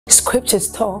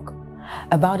Scriptures talk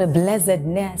about a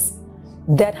blessedness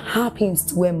that happens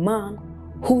to a man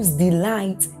whose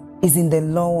delight is in the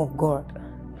law of God.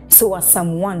 So as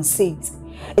Psalm 1 says,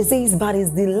 it says, but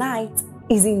his delight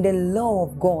is in the law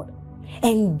of God,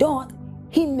 and doth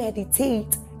he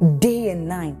meditate day and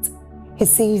night. He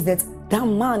says that that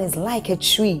man is like a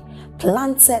tree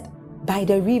planted by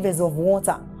the rivers of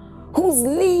water, whose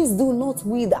leaves do not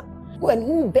wither, and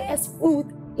who bears fruit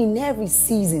in every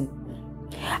season.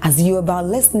 As you're about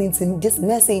listening to this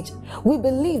message, we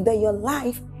believe that your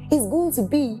life is going to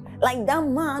be like that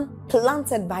man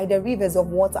planted by the rivers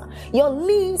of water. Your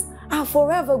leaves are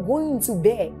forever going to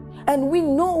bear. And we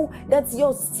know that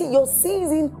your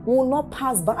season will not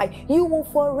pass by. You will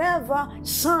forever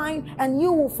shine and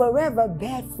you will forever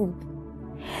bear fruit.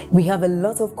 We have a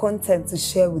lot of content to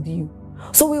share with you.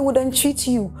 So we would entreat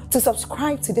you to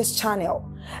subscribe to this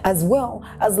channel, as well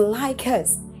as like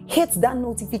us. Hit that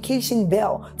notification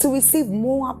bell to receive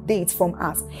more updates from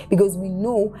us, because we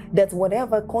know that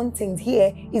whatever content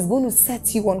here is going to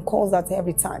set you on course at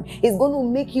every time. It's going to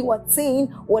make you attain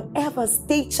whatever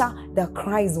stature that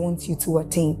Christ wants you to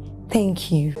attain. Thank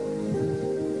you.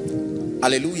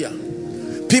 Hallelujah.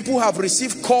 People have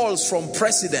received calls from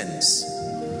presidents.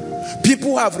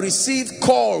 People have received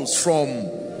calls from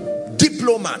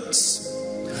diplomats.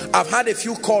 I've had a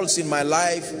few calls in my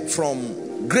life from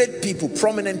great people,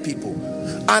 prominent people,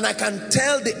 and I can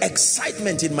tell the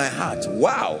excitement in my heart.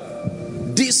 Wow,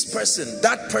 this person,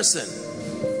 that person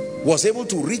was able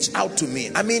to reach out to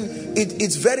me. I mean,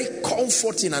 it's very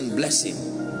comforting and blessing.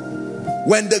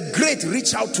 When the great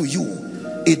reach out to you,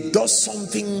 it does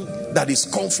something that is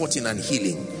comforting and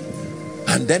healing.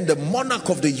 And then the monarch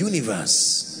of the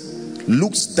universe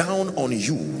looks down on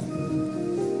you.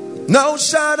 No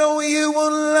shadow you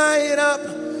won't light up,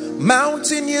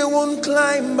 mountain you won't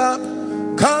climb up,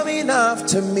 coming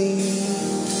after me.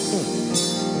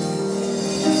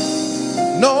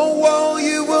 No wall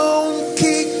you won't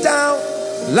kick down,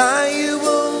 lie you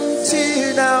won't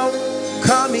tear down,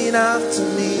 coming after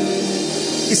me.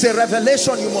 It's a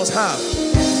revelation you must have.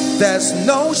 There's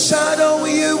no shadow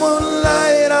you won't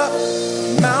light up,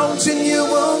 mountain you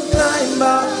won't climb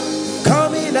up,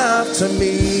 coming after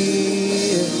me.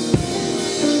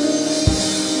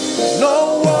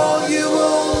 No wall you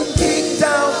won't kick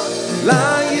down,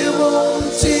 lie you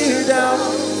won't tear down,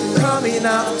 coming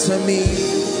after me.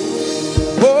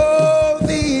 Oh,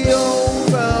 the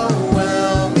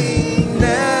overwhelming,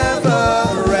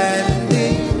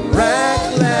 never-ending,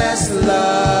 reckless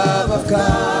love of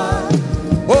God.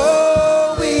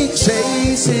 Oh, it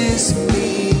chases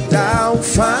me down,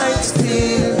 fights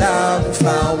till I'm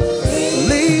found,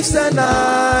 leaves the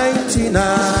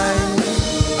 99.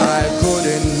 I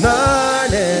couldn't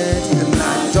earn it, and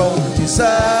I don't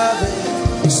deserve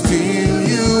it. Still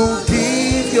you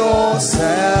give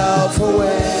yourself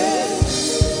away.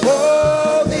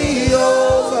 Oh, the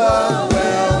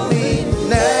overwhelming,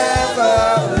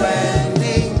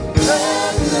 never-ending,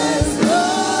 reckless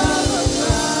love of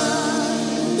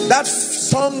God. That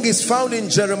song is found in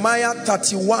Jeremiah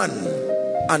 31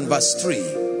 and verse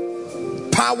 3.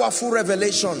 Powerful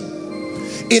revelation.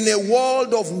 In a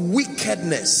world of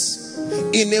wickedness,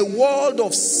 in a world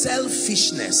of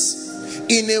selfishness,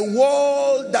 in a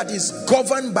world that is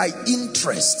governed by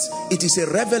interest, it is a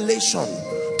revelation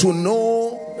to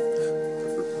know.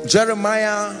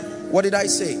 Jeremiah, what did I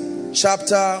say?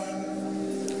 Chapter,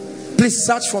 please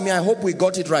search for me. I hope we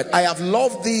got it right. I have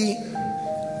loved thee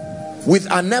with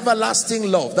an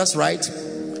everlasting love. That's right.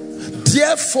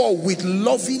 Therefore, with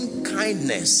loving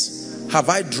kindness have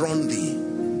I drawn thee.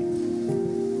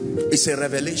 It's a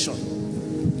revelation.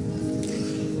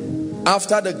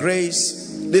 After the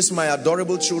grace, these my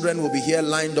adorable children will be here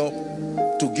lined up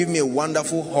to give me a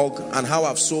wonderful hug, and how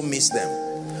I've so missed them.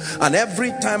 And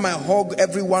every time I hug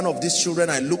every one of these children,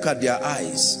 I look at their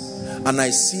eyes and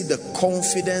I see the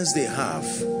confidence they have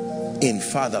in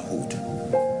fatherhood.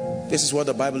 This is what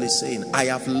the Bible is saying. I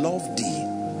have loved thee.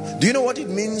 Do you know what it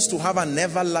means to have an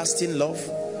everlasting love?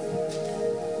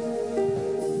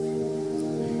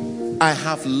 I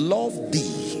have loved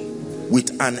thee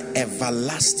with an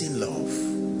everlasting love.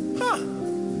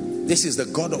 This is the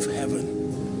God of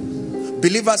heaven.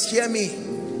 Believers, hear me.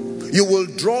 You will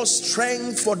draw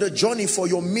strength for the journey, for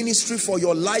your ministry, for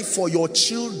your life, for your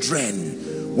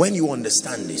children, when you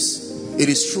understand this. It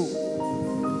is true.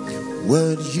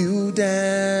 Would you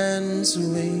dance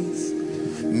with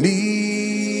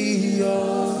me,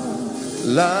 your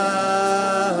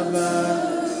lover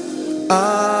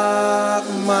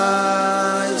of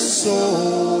my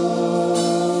soul,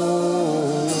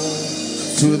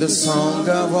 to the song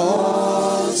of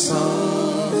all songs?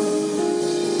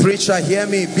 Preach Preacher, hear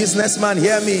me. Businessman,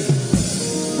 hear me.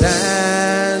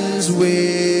 Dance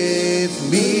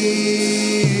with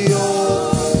me,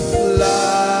 oh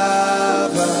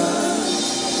lover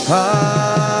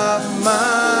of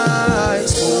my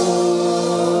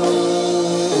soul,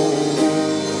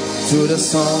 to the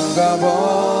song of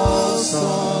all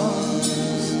songs.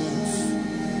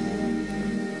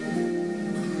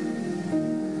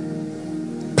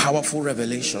 Powerful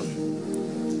revelation.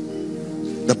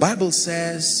 The Bible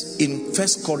says in 1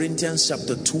 Corinthians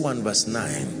chapter 2 and verse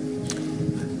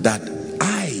 9 that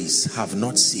eyes have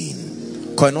not seen.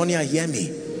 Koinonia, hear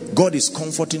me. God is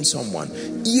comforting someone.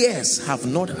 Ears have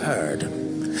not heard,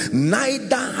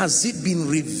 neither has it been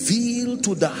revealed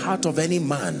to the heart of any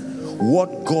man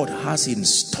what God has in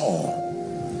store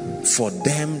for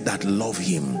them that love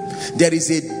him. There is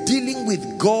a dealing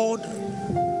with God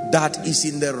that is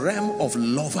in the realm of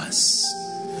lovers.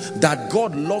 That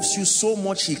God loves you so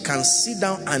much he can sit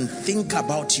down and think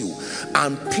about you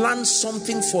and plan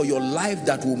something for your life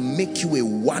that will make you a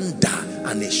wonder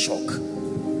and a shock.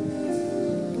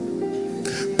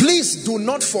 Please do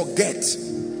not forget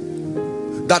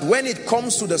that when it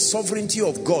comes to the sovereignty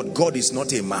of God, God is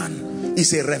not a man.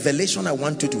 It's a revelation I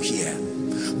want you to hear.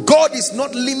 God is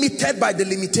not limited by the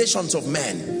limitations of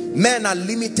men. Men are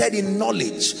limited in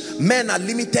knowledge. Men are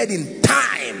limited in time.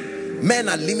 Men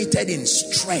are limited in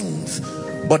strength.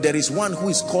 But there is one who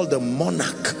is called the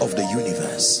monarch of the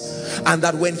universe. And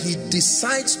that when he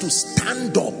decides to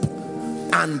stand up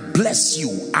and bless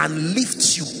you and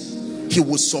lift you, he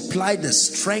will supply the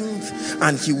strength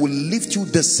and he will lift you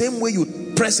the same way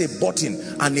you press a button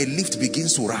and a lift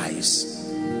begins to rise.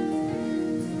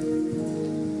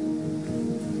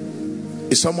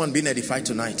 Is someone being edified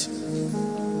tonight?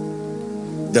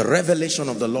 The revelation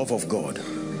of the love of God.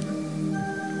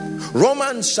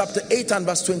 Romans chapter 8 and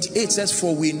verse 28 says,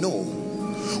 for we know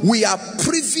we are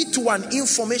privy to an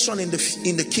information in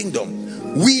the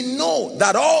kingdom. We know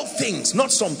that all things,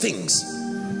 not some things,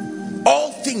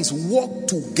 all things work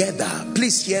together.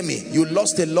 Please hear me. You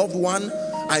lost a loved one.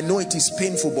 I know it is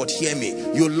painful, but hear me.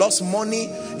 You lost money,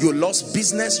 you lost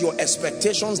business, your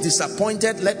expectations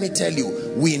disappointed. Let me tell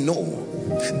you, we know.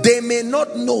 They may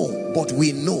not know, but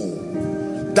we know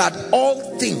that all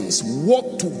things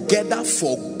work together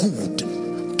for good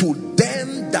to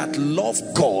them that love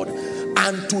God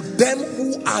and to them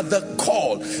who are the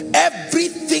called.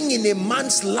 Everything in a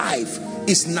man's life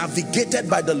is navigated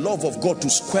by the love of God to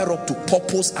square up to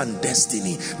purpose and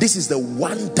destiny. This is the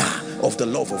wonder of the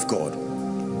love of God.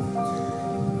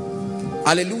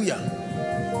 Hallelujah.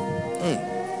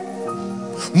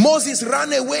 Moses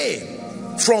ran away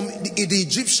from the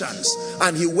Egyptians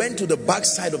and he went to the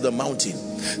backside of the mountain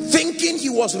thinking he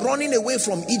was running away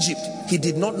from Egypt. He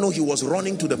did not know he was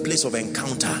running to the place of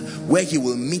encounter where he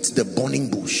will meet the burning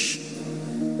bush.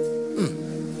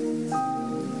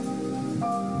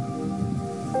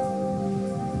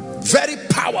 Very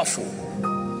powerful.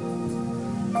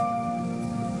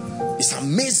 It's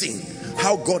amazing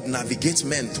how God navigates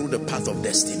men through the path of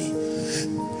destiny.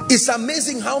 It's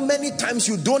amazing how many times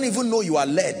you don't even know you are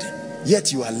led,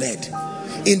 yet you are led.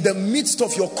 In the midst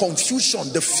of your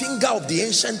confusion, the finger of the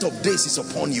Ancient of Days is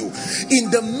upon you. In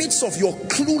the midst of your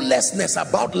cluelessness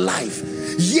about life,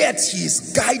 yet he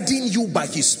is guiding you by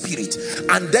his spirit.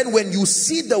 And then when you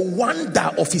see the wonder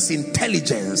of his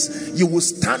intelligence, you will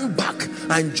stand back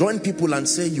and join people and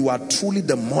say, you are truly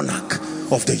the monarch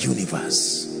of the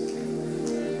universe.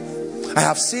 I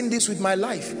have seen this with my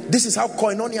life. This is how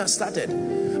Koinonia started.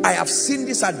 I have seen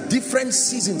this at different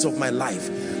seasons of my life.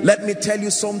 Let me tell you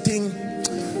something.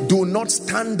 Do not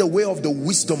stand the way of the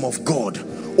wisdom of God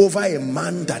over a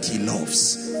man that he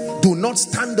loves. Do not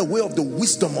stand the way of the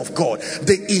wisdom of God.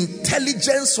 The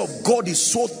intelligence of God is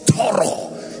so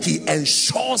thorough. He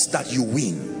ensures that you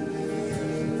win.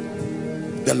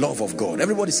 The love of God.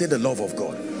 Everybody say the love of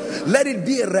God. Let it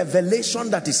be a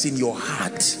revelation that is in your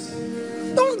heart.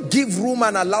 Don't give room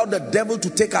and allow the devil to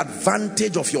take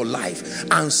advantage of your life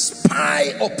and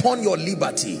spy upon your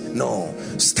liberty. No.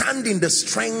 Stand in the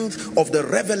strength of the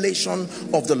revelation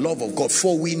of the love of God.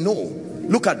 For we know.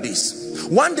 Look at this.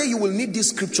 One day you will need this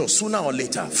scripture sooner or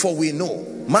later. For we know.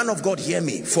 Man of God, hear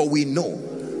me. For we know.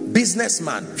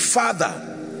 Businessman, father.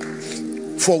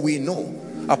 For we know.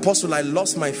 Apostle, I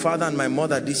lost my father and my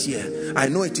mother this year. I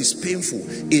know it is painful.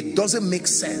 It doesn't make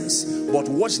sense. But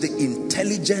watch the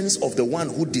intelligence of the one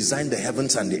who designed the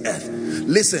heavens and the earth.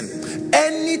 Listen,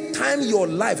 anytime your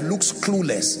life looks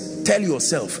clueless, tell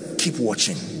yourself, keep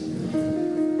watching.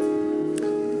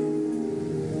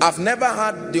 I've never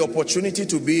had the opportunity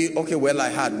to be, okay, well, I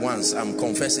had once, I'm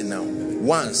confessing now,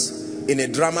 once in a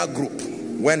drama group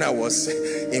when I was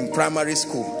in primary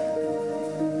school.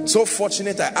 So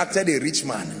fortunate I acted a rich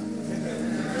man.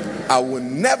 I will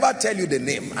never tell you the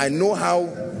name. I know how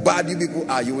bad you people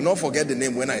are. You will not forget the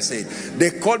name when I say it.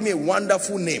 They called me a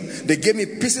wonderful name. They gave me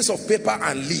pieces of paper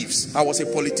and leaves. I was a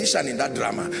politician in that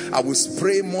drama. I would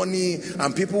spray money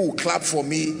and people would clap for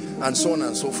me and so on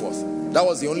and so forth. That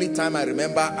was the only time I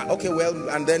remember. Okay, well,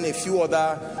 and then a few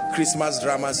other Christmas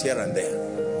dramas here and there.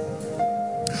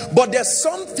 But there's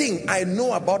something I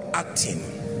know about acting,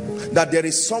 that there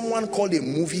is someone called a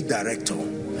movie director.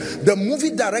 The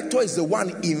movie director is the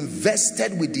one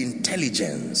invested with the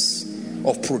intelligence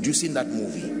of producing that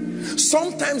movie.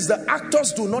 Sometimes the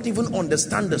actors do not even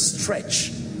understand the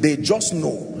stretch. They just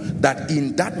know that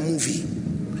in that movie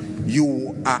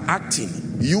you are acting.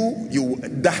 You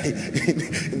die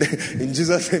in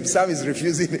Jesus' name. Sam is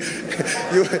refusing.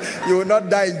 You will not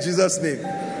die in Jesus' name.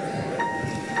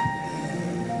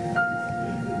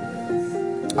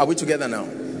 Are we together now?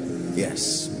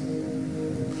 Yes.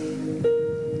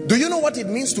 Do you know what it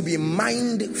means to be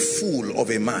mindful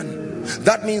of a man?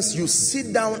 That means you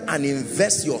sit down and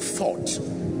invest your thought.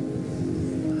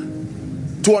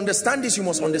 To understand this, you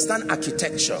must understand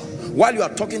architecture. While you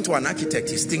are talking to an architect,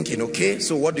 he's thinking, okay,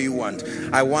 so what do you want?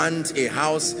 I want a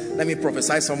house. Let me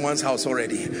prophesy someone's house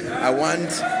already. I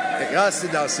want...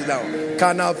 sit down, sit down.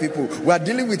 Carnal people. We are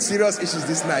dealing with serious issues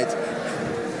this night.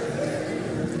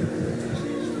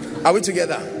 Are we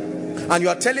together? And you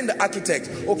are telling the architect,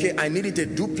 okay, I need it a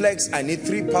duplex. I need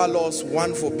 3 parlors,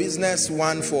 1 for business,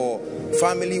 1 for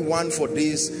family, 1 for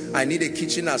this. I need a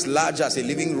kitchen as large as a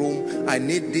living room. I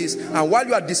need this. And while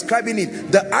you are describing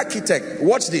it, the architect,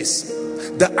 watch this.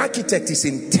 The architect is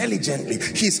intelligently,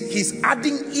 he's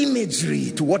adding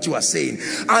imagery to what you are saying.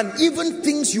 And even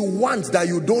things you want that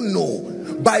you don't know,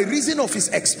 by reason of his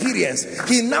experience,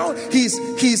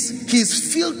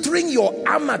 he's filtering your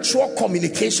amateur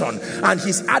communication and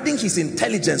he's adding his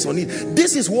intelligence on it.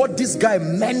 This is what this guy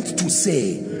meant to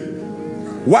say.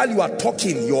 While you are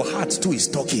talking, your heart too is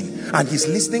talking, and he's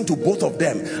listening to both of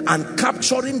them and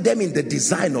capturing them in the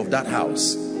design of that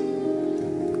house.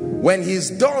 When he's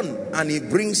done and he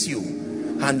brings you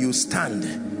and you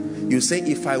stand, you say,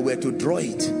 if I were to draw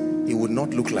it, it would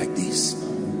not look like this.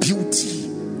 Beauty,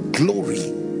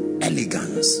 glory,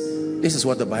 elegance. This is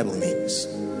what the Bible means.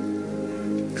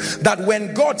 That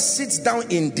when God sits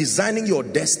down in designing your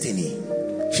destiny,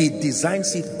 he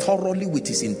designs it thoroughly with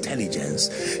his intelligence.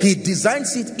 He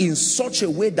designs it in such a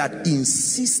way that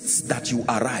insists that you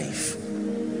arrive.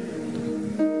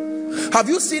 Have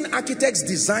you seen architects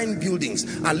design buildings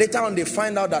and later on they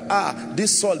find out that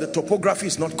this soil, the topography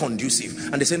is not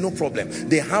conducive, and they say no problem,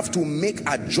 they have to make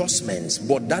adjustments,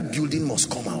 but that building must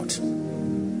come out.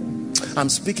 I'm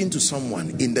speaking to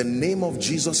someone in the name of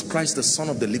Jesus Christ, the Son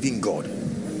of the living God.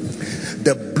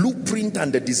 The blueprint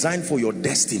and the design for your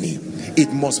destiny,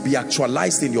 it must be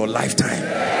actualized in your lifetime.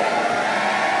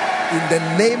 In the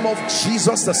name of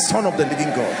Jesus, the Son of the living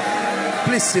God.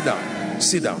 Please sit down.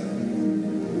 Sit down.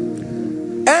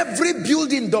 Every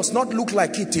building does not look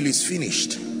like it till it's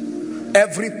finished.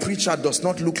 Every preacher does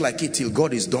not look like it till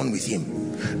God is done with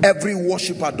him. Every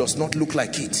worshiper does not look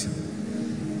like it.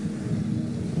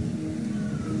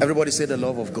 Everybody say the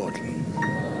love of God.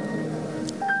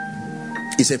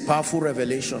 It's a powerful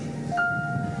revelation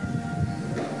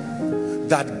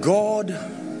that God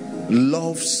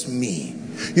loves me.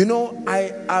 You know,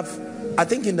 I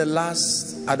think in the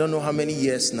last, I don't know how many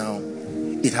years now,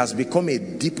 it has become a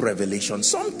deep revelation.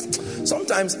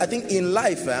 Sometimes I think in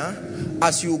life,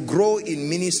 as you grow in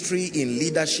ministry, in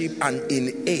leadership, and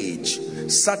in age,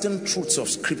 certain truths of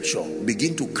scripture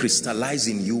begin to crystallize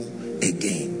in you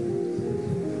again.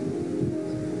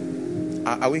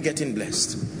 Are we getting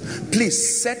blessed?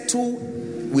 Please settle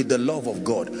with the love of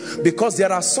God, because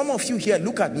there are some of you here,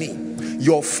 look at me,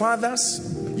 your fathers,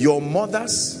 your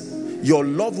mothers, your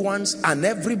loved ones, and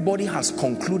everybody has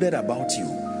concluded about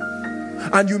you.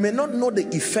 And you may not know the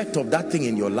effect of that thing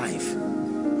in your life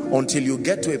until you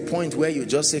get to a point where you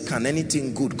just say, can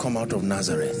anything good come out of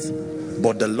Nazareth?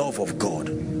 But the love of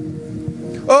God.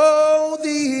 Oh,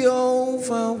 the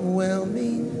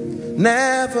overwhelming,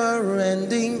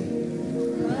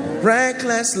 never-ending,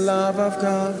 reckless love of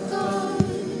God.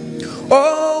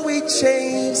 Oh, it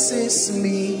chases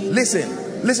me.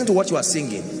 Listen to what you are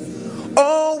singing.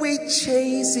 Oh, it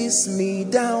chases me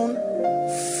down,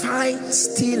 fights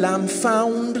till I'm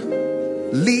found,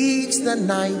 leaves the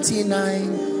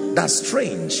 99. That's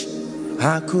strange.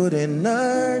 I couldn't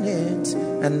earn it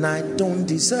and I don't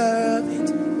deserve it.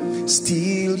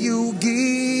 Still you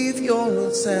give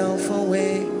yourself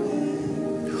away.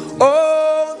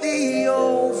 Oh, the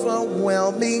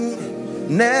overwhelming,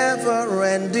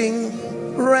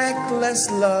 never-ending, reckless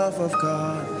love of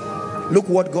God. Look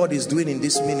what God is doing in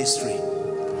this ministry.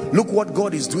 Look what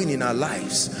God is doing in our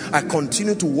lives. I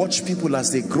continue to watch people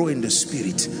as they grow in the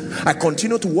spirit. I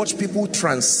continue to watch people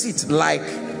transit like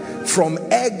from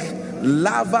egg,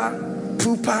 larva,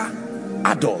 pupa,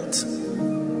 adult.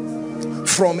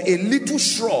 From a little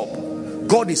shrub,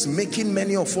 God is making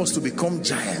many of us to become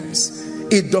giants.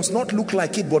 It does not look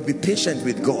like it, but be patient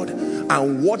with God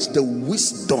and watch the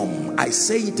wisdom, I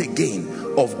say it again,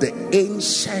 of the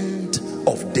Ancient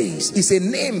of Days. It's a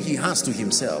name he has to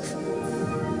himself.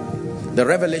 The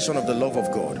revelation of the love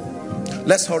of God.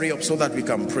 Let's hurry up so that we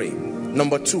can pray.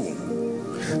 Number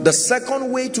 2, the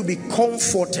second way to be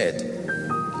comforted,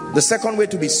 the second way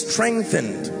to be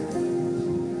strengthened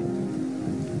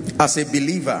as a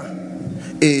believer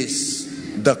is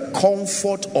the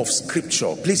comfort of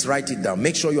scripture. Please write it down.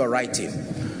 Make sure you are writing.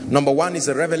 Number 1 is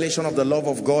the revelation of the love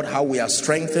of God, how we are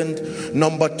strengthened.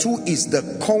 Number 2 is the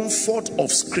comfort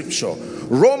of scripture.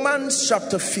 Romans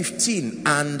chapter 15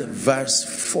 and verse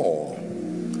 4.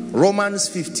 Romans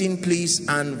 15 please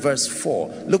and verse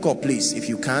 4. Look up please if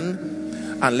you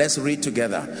can, and let's read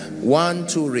together. 1,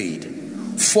 2, read.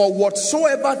 For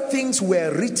whatsoever things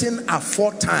were written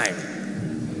aforetime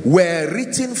were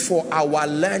written for our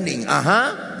learning,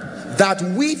 that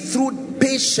we through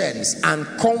patience and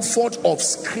comfort of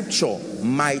scripture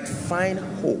might find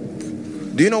hope.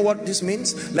 Do you know what this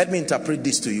means? Let me interpret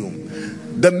this to you.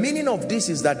 The meaning of this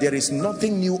is that there is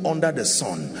nothing new under the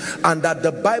sun, and that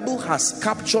the Bible has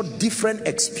captured different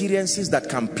experiences that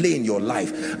can play in your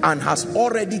life and has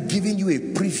already given you a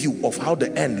preview of how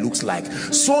the end looks like,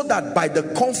 so that by the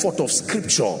comfort of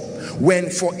scripture, when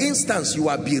for instance you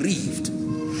are bereaved,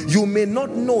 you may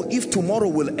not know if tomorrow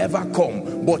will ever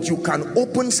come, but you can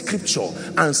open scripture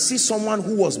and see someone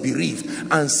who was bereaved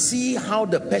and see how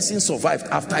the person survived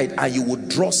after it, and you would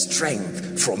draw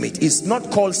strength from it. It's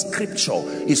not called scripture,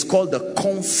 it's called the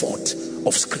comfort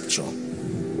of scripture.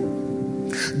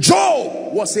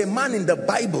 Job was a man in the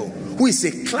Bible who is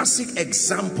a classic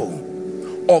example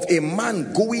of a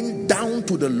man going down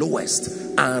to the lowest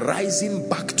and rising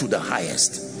back to the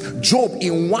highest. Job,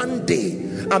 in one day,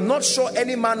 I'm not sure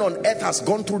any man on earth has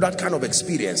gone through that kind of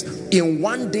experience. In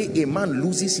one day a man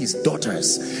loses his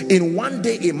daughters. In one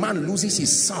day a man loses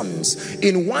his sons.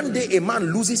 In one day a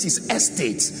man loses his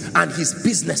estates and his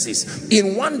businesses.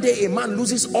 In one day a man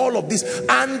loses all of this,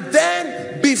 and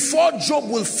then before Job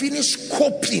will finish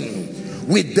coping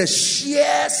with the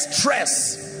sheer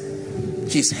stress,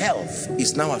 his health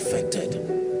is now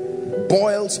affected.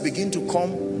 Boils begin to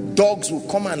come. Dogs will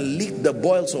come and lick the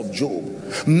boils of Job.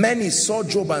 Many saw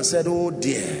Job and said, oh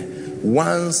dear,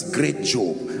 once great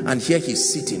Job. And here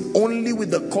he's sitting only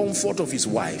with the comfort of his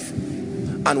wife.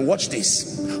 And watch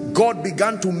this. God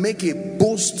began to make a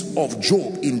boast of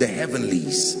Job in the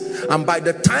heavenlies. And by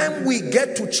the time we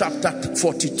get to chapter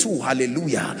 42,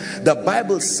 hallelujah, the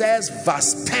Bible says,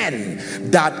 verse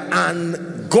 10, that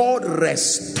and God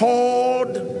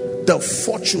restored the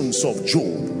fortunes of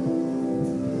Job.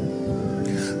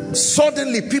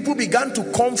 Suddenly people began to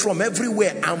come from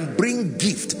everywhere and bring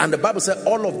gifts, and the Bible said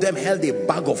all of them held a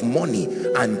bag of money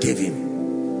and gave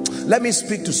him. Let me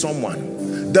speak to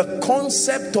someone. The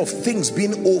concept of things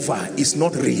being over is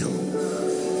not real.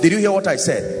 Did you hear what I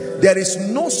said? There is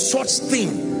no such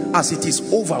thing as it is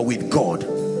over with God.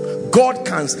 God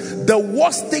can. The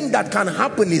worst thing that can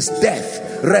happen is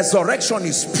death. Resurrection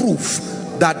is proof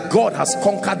that God has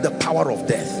conquered the power of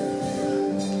death.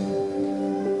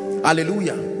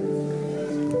 Hallelujah.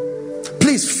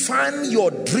 Please fan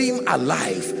your dream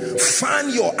alive.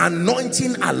 Fan your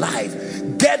anointing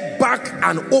alive. Get back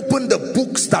and open the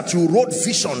books that you wrote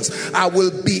visions. I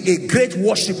will be a great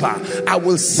worshiper. I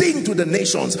will sing to the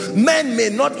nations. Men may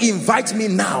not invite me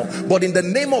now, but in the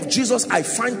name of Jesus, I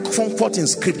find comfort in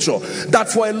scripture. That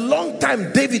for a long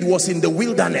time, David was in the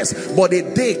wilderness, but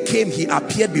a day came, he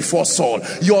appeared before Saul.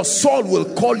 Your Saul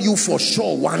will call you for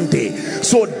sure one day.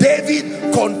 So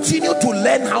David, continue to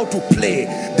learn how to play.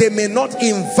 They may not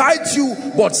invite you,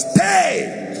 but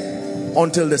stay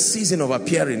until the season of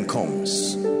appearing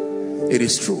comes. It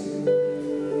is true.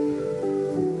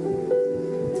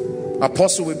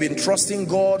 Apostle, we've been trusting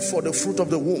God for the fruit of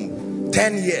the womb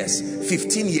 10 years,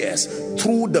 15 years,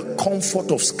 through the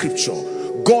comfort of scripture.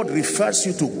 God refers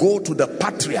you to go to the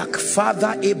patriarch,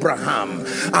 Father Abraham,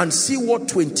 and see what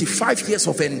 25 years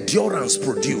of endurance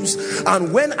produced.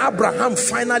 And when Abraham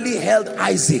finally held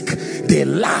Isaac, they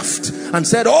laughed and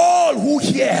said, all who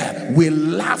hear will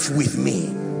laugh with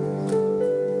me.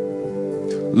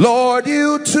 Lord,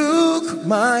 you took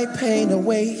my pain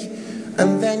away,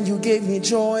 and then you gave me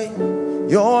joy.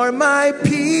 You're my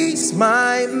peace,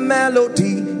 my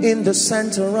melody in the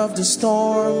center of the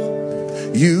storm.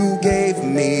 You gave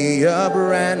me a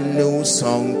brand new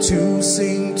song to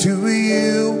sing to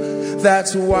you.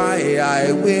 That's why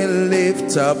I will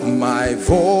lift up my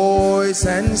voice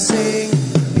and sing.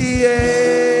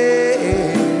 Yeah,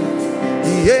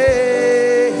 yeah.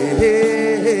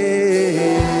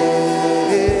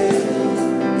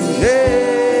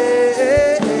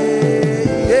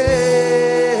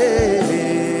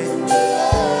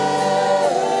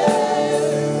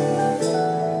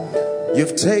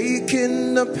 You've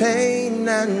taken the pain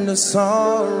and the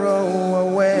sorrow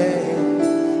away.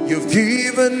 You've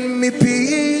given me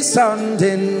peace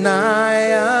undeniable.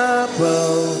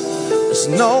 There's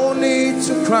no need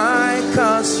to cry,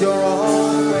 'cause you're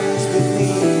always with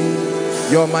me.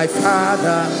 You're my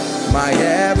Father, my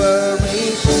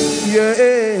everything.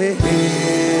 Yeah,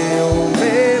 oh,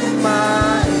 my.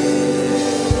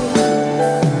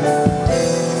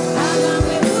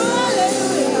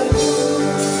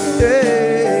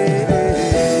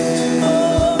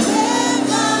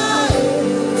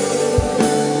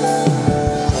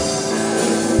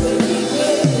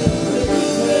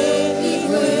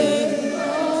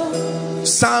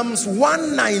 Psalms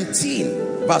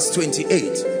 119 verse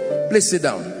 28. Please sit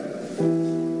down.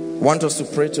 Want us to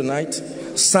pray tonight?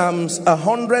 Psalms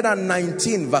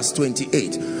 119 verse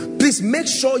 28. Please make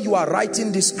sure you are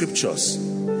writing these scriptures.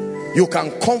 You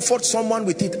can comfort someone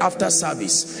with it after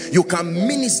service. You can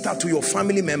minister to your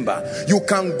family member. You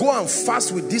can go and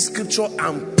fast with this scripture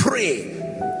and pray.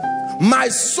 My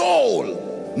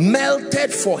soul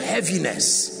melted for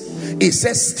heaviness. It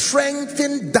says,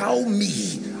 strengthen thou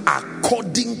me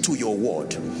according to your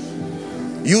word.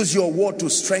 Use your word to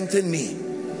strengthen me.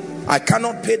 I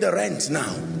cannot pay the rent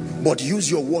now, but use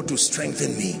your word to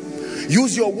strengthen me.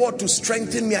 Use your word to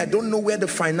strengthen me. I don't know where the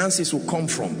finances will come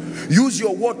from. Use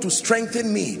your word to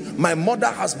strengthen me. My mother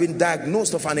has been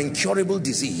diagnosed of an incurable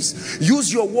disease.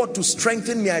 Use your word to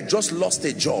strengthen me. I just lost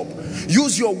a job.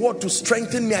 Use your word to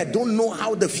strengthen me. I don't know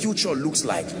how the future looks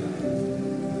like.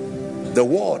 The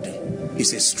word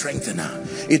is a strengthener.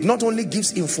 It not only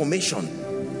gives information,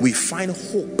 we find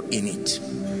hope in it.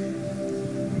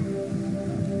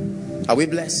 Are we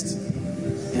blessed?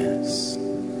 Yes.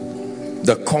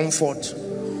 The comfort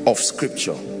of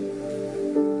scripture.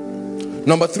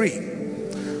 Number 3,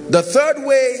 the third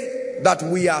way that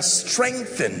we are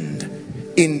strengthened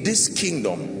in this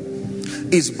kingdom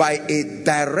is by a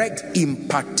direct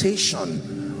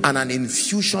impartation and an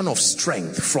infusion of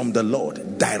strength from the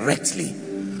Lord directly.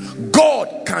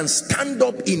 God can stand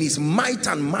up in his might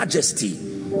and majesty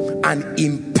and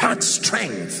impart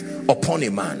strength upon a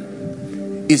man.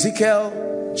 Ezekiel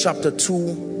chapter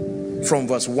 2 from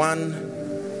verse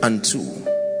 1 and 2.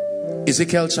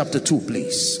 Ezekiel chapter 2,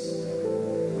 please.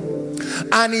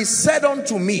 And he said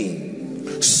unto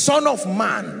me, Son of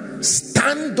man,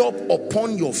 stand up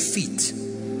upon your feet,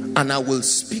 and I will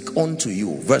speak unto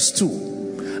you. Verse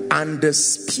 2. And the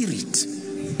Spirit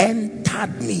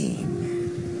entered me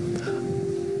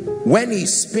when he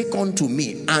spake unto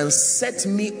me, and set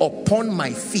me upon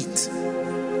my feet,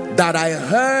 that I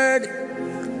heard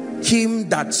him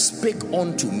that spake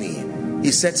unto me.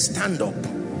 He said, stand up.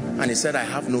 And he said, I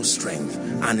have no strength.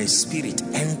 And his Spirit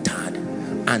entered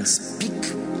and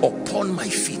spake upon my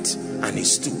feet, and he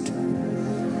stood.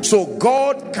 So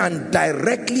God can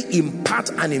directly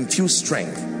impart and infuse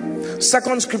strength.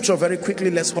 Second scripture, very quickly,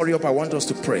 let's hurry up. I want us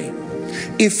to pray.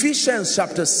 Ephesians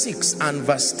chapter 6 and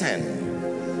verse 10.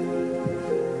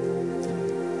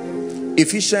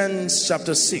 Ephesians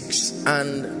chapter 6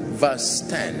 and verse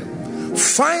 10.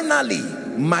 Finally,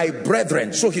 my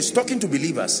brethren, so he's talking to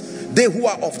believers, they who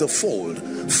are of the fold.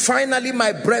 Finally,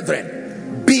 my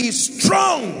brethren, be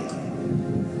strong,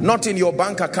 not in your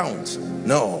bank account,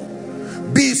 no.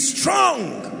 Be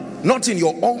strong, not in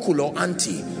your uncle or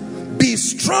auntie. Be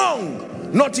strong,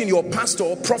 not in your pastor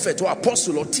or prophet or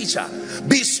apostle or teacher.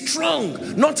 Be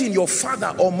strong, not in your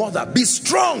father or mother. Be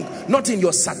strong, not in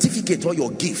your certificate or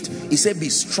your gift. He said, be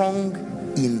strong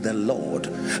in the Lord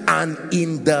and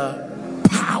in the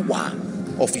power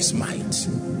of his might.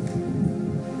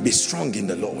 Be strong in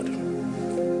the Lord.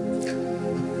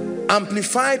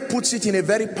 Amplified puts it in a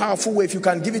very powerful way. If you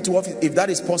can give it to us, if that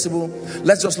is possible,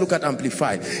 let's just look at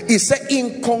Amplified. He said,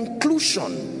 in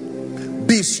conclusion,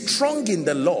 be strong in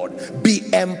the Lord. Be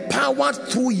empowered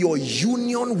through your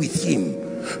union with him.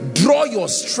 Draw your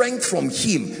strength from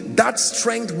him. That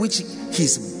strength which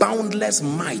his boundless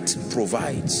might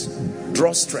provides.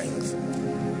 Draw strength.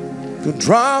 To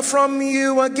draw from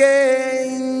you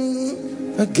again.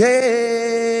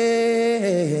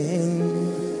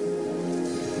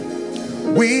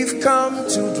 We've come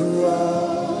to draw.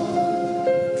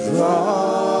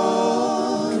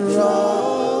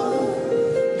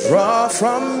 draw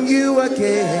from you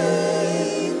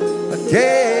again,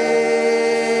 again.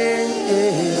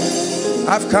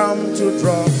 I've come to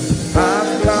draw,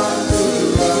 I've come to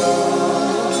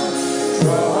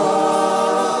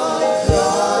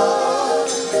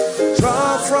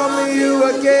draw from you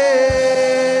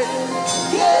again.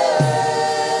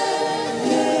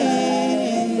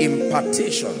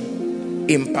 Impartation,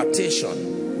 impartation,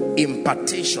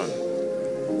 impartation.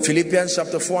 Philippians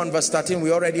chapter 4 and verse 13,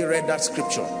 we already read that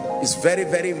scripture. It's very,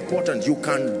 very important. You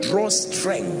can draw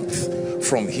strength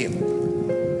from him.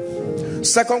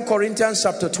 2 Corinthians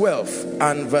chapter 12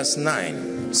 and verse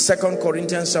 9. 2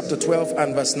 Corinthians chapter 12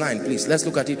 and verse 9, please. Let's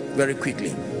look at it very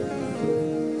quickly.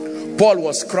 Paul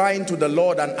was crying to the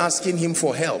Lord and asking him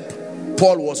for help.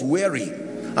 Paul was weary,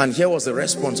 and here was the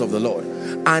response of the Lord.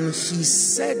 And he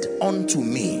said unto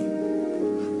me,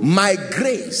 my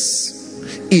grace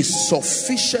is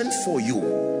sufficient for you.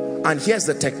 And here's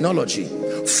the technology.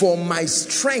 For my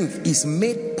strength is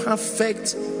made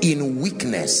perfect in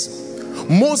weakness.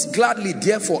 Most gladly,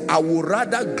 therefore, I will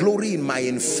rather glory in my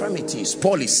infirmities.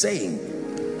 Paul is saying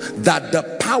that the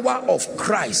power of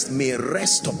Christ may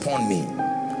rest upon me.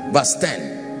 Verse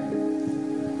 10.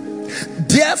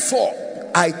 Therefore,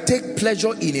 I take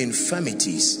pleasure in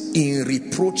infirmities, in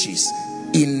reproaches,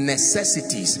 in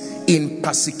necessities, in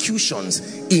persecutions,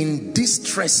 in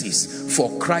distresses for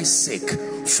Christ's sake.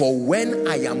 For when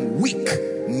I am weak,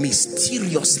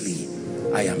 mysteriously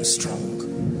I am strong.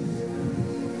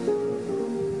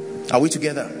 Are we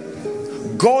together?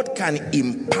 God can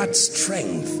impart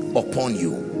strength upon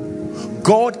you.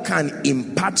 God can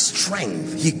impart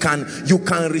strength. You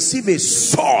can receive a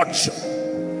surge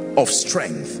of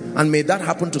strength. And may that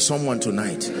happen to someone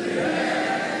tonight.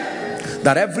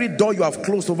 That every door you have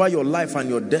closed over your life and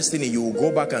your destiny, you will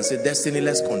go back and say, destiny,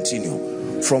 let's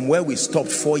continue from where we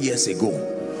stopped 4 years ago,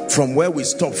 from where we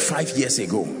stopped 5 years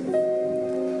ago.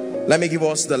 Let me give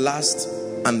us the last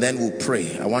and then we'll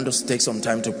pray. I want us to take some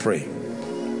time to pray.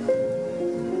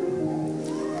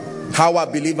 How are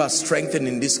believers strengthened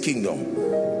in this kingdom?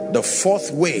 The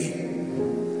fourth way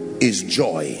is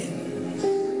joy.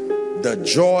 The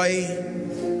joy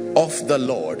of the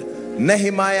Lord.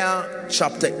 Nehemiah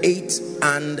chapter 8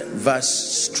 and verse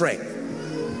strength.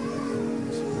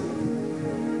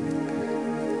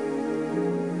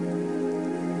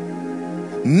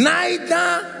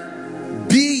 Neither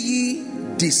be ye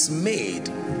dismayed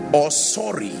or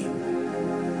sorry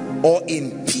or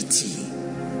in pity.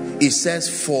 It says,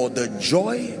 for the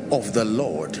joy of the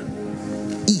Lord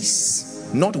is,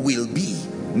 not will be,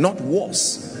 not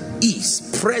was, is,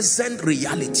 present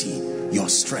reality, your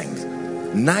strength.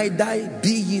 Neither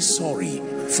be ye sorry,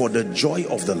 for the joy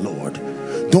of the Lord.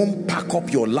 Don't pack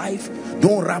up your life.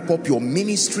 Don't wrap up your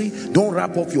ministry. Don't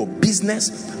wrap up your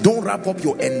business. Don't wrap up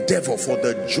your endeavor, for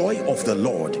the joy of the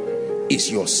Lord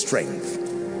is your strength.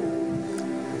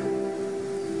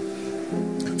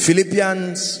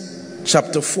 Philippians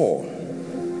chapter 4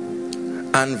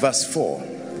 and verse 4.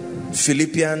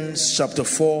 Philippians chapter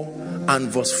 4 and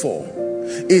verse 4.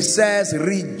 It says,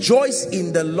 rejoice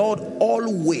in the Lord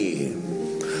always.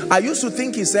 I used to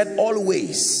think he said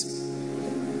always,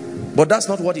 but that's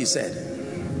not what he said.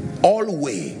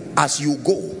 Always, as you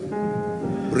go,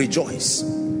 rejoice.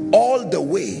 All the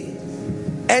way,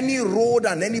 any road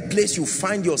and any place you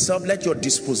find yourself, let your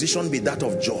disposition be that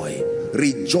of joy.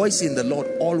 Rejoice in the Lord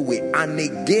always. And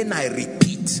again I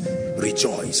repeat,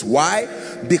 rejoice. Why?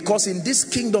 Because in this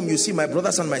kingdom, you see, my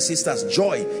brothers and my sisters,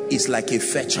 joy is like a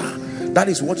fetcher. That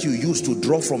is what you use to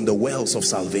draw from the wells of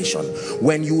salvation.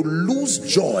 When you lose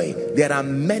joy, there are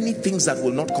many things that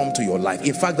will not come to your life.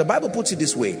 In fact, the Bible puts it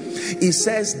this way. It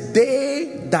says, they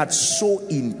that sow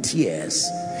in tears.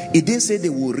 It didn't say they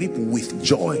will reap with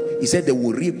joy. It said they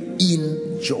will reap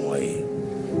in joy.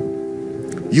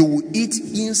 You will eat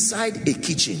inside a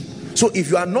kitchen. So if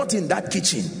you are not in that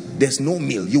kitchen, there's no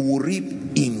meal. You will reap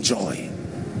in joy.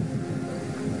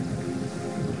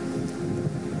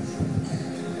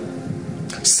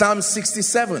 Psalm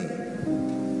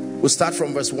 67. We'll start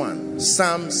from verse 1.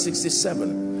 Psalm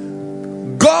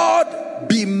 67. God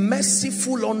be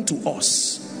merciful unto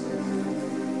us,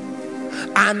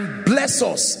 and bless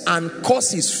us, and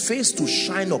cause his face to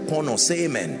shine upon us. Say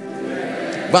amen.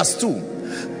 Verse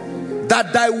 2.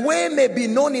 That thy way may be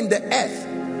known in the earth,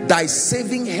 thy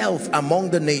saving health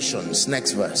among the nations.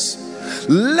 Next verse.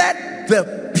 Let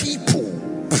the people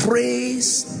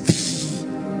praise thee.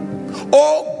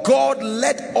 Oh God,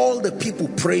 let all the people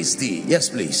praise thee. Yes,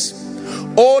 please.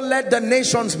 Oh, let the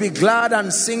nations be glad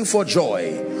and sing for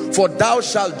joy, for thou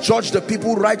shalt judge the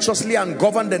people righteously and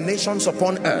govern the nations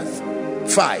upon earth.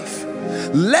 5.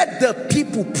 Let the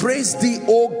people praise thee,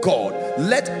 O God.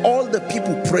 Let all the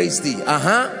people praise thee.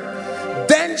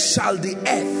 Then shall the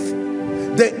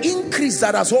earth, the increase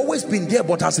that has always been there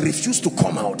but has refused to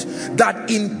come out, that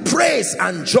in praise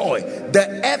and joy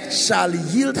the earth shall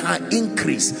yield her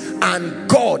increase, and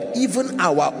God, even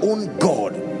our own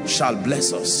God, shall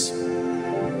bless us.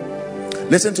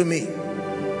 Listen to me.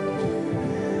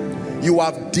 You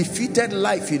have defeated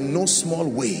life in no small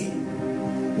way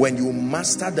when you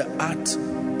master the art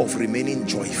of remaining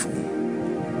joyful.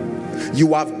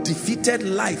 You have defeated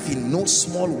life in no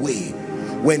small way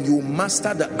when you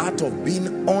master the art of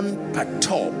being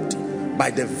unperturbed by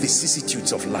the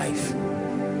vicissitudes of life.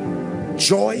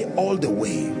 Joy all the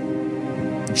way.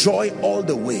 Joy all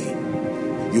the way.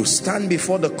 You stand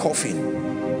before the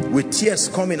coffin with tears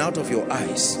coming out of your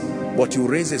eyes, but you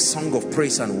raise a song of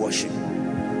praise and worship.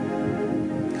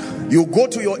 You go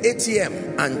to your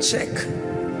ATM and check,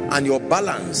 and your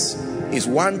balance is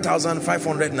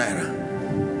 1,500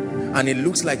 naira, and it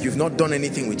looks like you've not done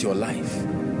anything with your life.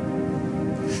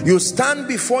 You stand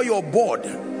before your board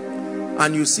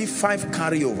and you see 5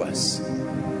 carryovers,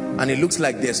 and it looks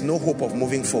like there's no hope of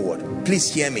moving forward.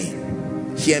 Please hear me,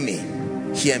 hear me,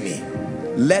 hear me.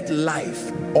 Let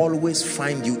life always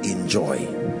find you in joy.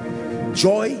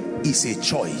 Joy is a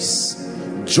choice.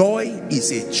 Joy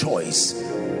is a choice.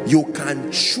 You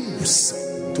can choose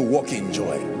to walk in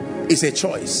joy. It's a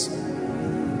choice.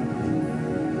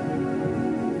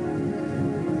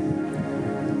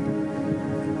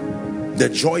 The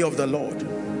joy of the Lord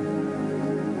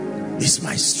is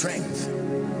my strength.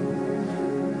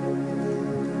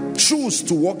 Choose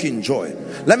to walk in joy.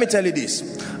 Let me tell you this,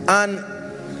 and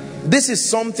this is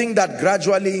something that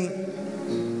gradually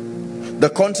the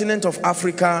continent of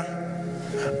Africa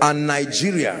and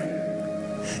Nigeria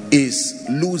is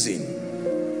losing,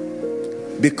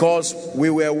 because we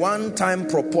were one time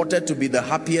purported to be the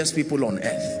happiest people on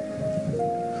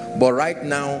earth, but right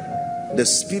now the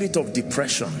spirit of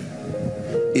depression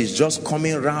is just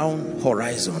coming round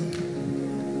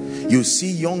horizon. You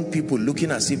see young people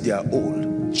looking as if they are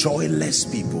old, joyless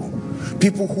people,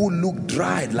 people who look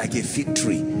dried like a fig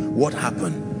tree. What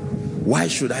happened? Why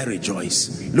should I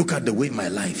rejoice? Look at the way my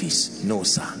life is. No,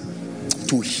 sir.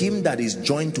 To him that is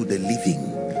joined to the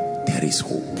living, there is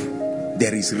hope.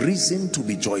 There is reason to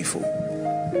be joyful.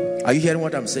 Are you hearing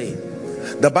what I'm saying?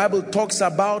 The Bible talks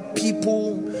about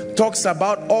people, talks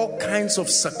about all kinds of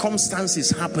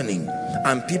circumstances happening,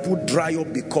 and people dry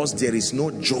up because there is no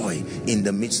joy in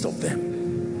the midst of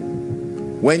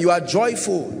them. When you are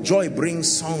joyful, joy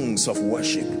brings songs of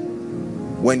worship.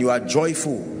 When you are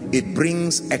joyful, it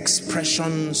brings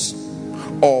expressions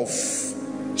of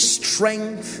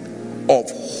strength, of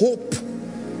hope,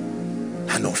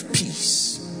 and of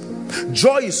peace.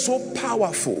 Joy is so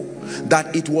powerful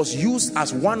that it was used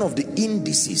as one of the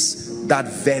indices that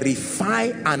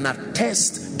verify and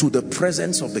attest to the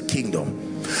presence of the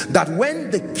kingdom. That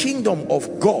when the kingdom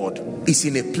of God is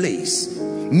in a place,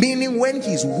 meaning when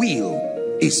his will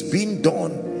is being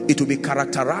done, it will be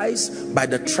characterized by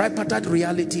the tripartite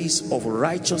realities of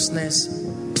righteousness,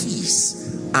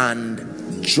 peace,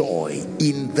 and joy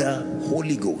in the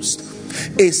Holy Ghost.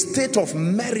 A state of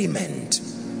merriment,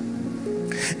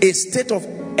 a state of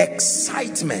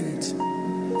excitement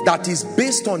that is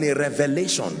based on a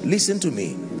revelation. Listen to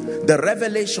me. The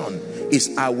revelation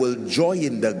is, I will joy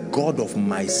in the God of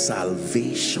my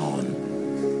salvation.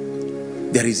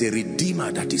 There is a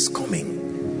Redeemer that is coming.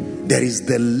 There is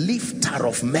the lifter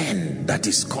of men that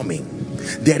is coming.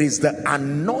 There is the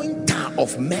anointer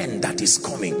of men that is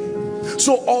coming.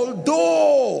 So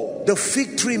although the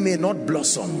fig tree may not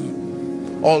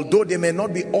blossom, although there may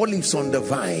not be olives on the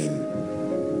vine,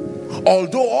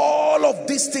 although all of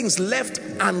these things left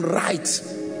and right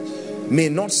may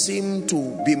not seem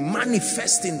to be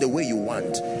manifesting the way you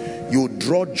want, you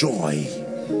draw joy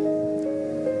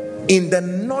in the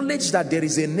knowledge that there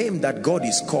is a name that God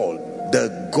is called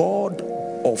the God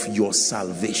of your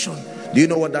salvation. Do you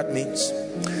know what that means?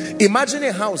 Imagine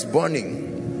a house burning,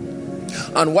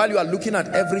 and while you are looking at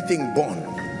everything burn,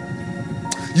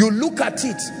 you look at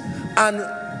it, and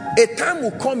a time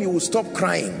will come you will stop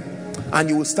crying and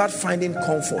you will start finding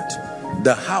comfort.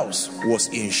 The house was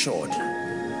insured.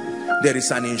 There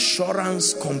is an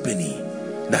insurance company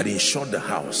that insured the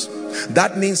house.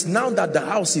 That means now that the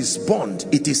house is burned,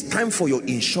 it is time for your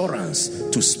insurance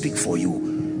to speak for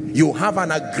you. You have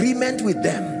an agreement with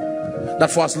them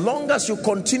that for as long as you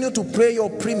continue to pay your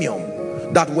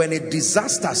premium, that when a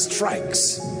disaster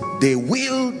strikes, they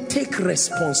will take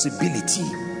responsibility.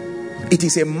 It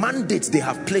is a mandate they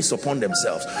have placed upon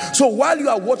themselves. So while you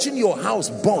are watching your house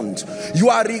burned, you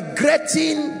are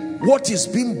regretting what is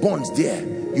being burned there.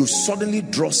 you suddenly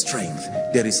draw strength,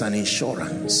 there is an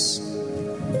insurance.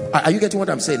 Are you getting what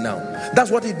I'm saying now?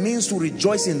 That's what it means to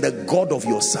rejoice in the God of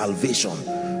your salvation.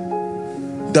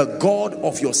 The God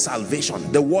of your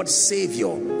salvation. The word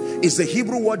Savior is the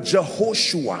Hebrew word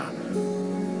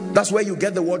Jehoshua. That's where you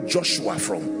get the word Joshua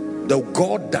from. The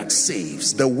God that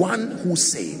saves, the one who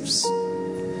saves.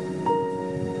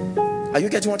 Are you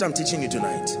getting what I'm teaching you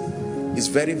tonight? It's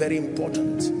very, very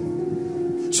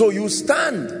important. So you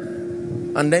stand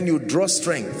and then you draw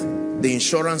strength. The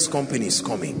insurance company is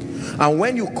coming. And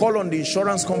when you call on the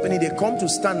insurance company, they come to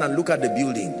stand and look at the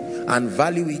building and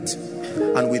value it.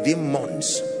 And within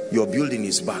months, your building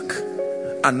is back.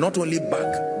 And not only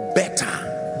back, better.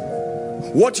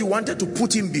 What you wanted to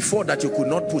put in before that you could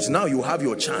not put, now you have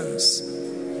your chance.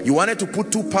 You wanted to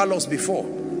put 2 parlors before,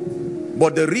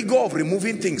 but the rigor of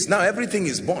removing things, now everything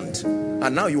is burnt.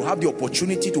 And now you have the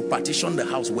opportunity to partition the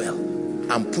house well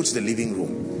and put the living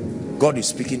room. God is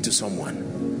speaking to someone.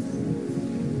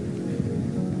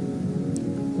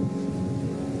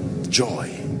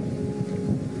 Joy.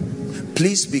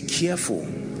 Please be careful.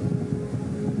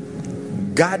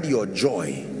 Guard your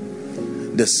joy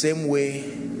the same way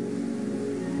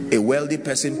a wealthy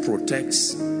person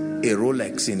protects a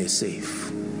Rolex in a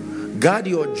safe. Guard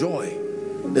your joy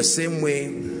the same way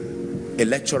a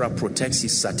lecturer protects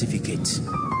his certificate.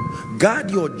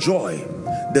 Guard your joy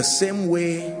the same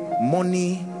way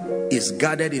money is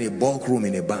guarded in a bulk room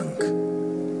in a bank.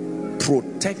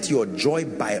 Protect your joy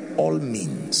by all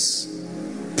means.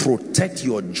 Protect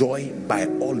your joy by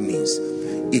all means.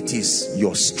 It is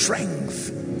your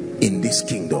strength in this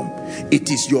kingdom.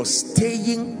 It is your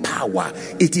staying power.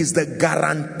 It is the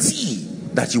guarantee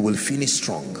that you will finish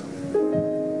strong.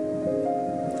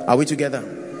 Are we together?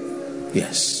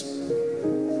 Yes.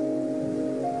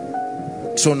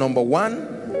 So number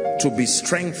 1, to be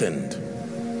strengthened,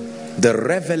 the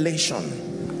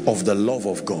revelation of the love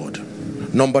of God.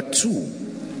 Number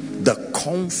 2, the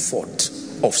comfort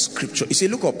of scripture. You see,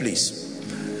 look up please.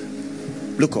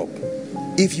 Look up.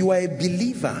 If you are a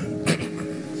believer,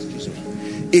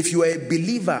 if you are a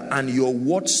believer and your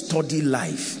word study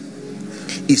life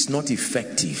is not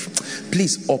effective,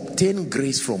 please obtain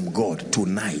grace from God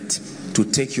tonight to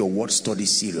take your word study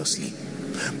seriously.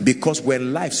 Because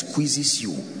when life squeezes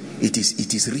you, it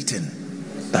is written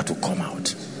that will come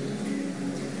out.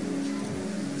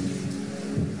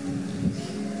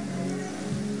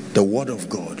 The word of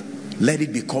God, let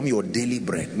it become your daily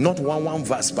bread. Not one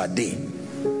verse per day.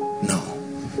 No,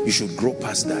 you should grow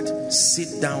past that.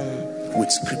 Sit down with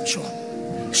scripture,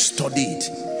 study it.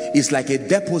 It's like a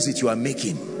deposit you are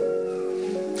making.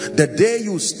 The day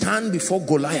you stand before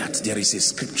Goliath, there is a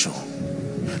scripture.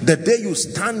 The day you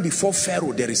stand before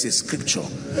Pharaoh, there is a scripture.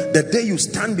 The day you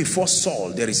stand before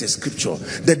Saul, there is a scripture.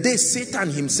 The day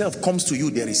Satan himself comes to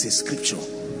you, there is a scripture.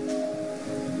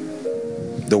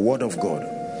 The word of God.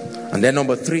 And then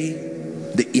number 3,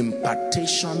 the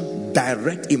impartation,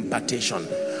 direct impartation.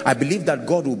 I believe that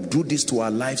God will do this to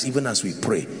our lives even as we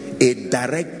pray. A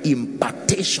direct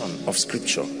impartation of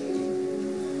scripture.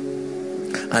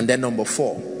 And then number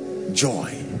 4,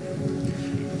 joy.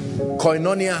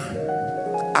 Koinonia,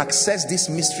 access this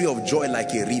mystery of joy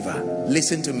like a river.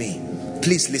 Listen to me.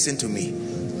 Please listen to me.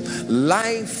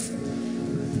 Life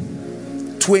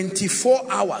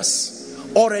 24 hours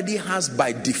already has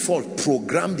by default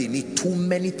programmed in it too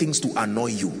many things to annoy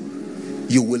you.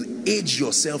 You will age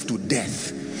yourself to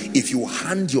death if you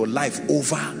hand your life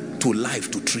over to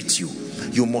life to treat you.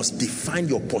 You must define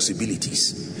your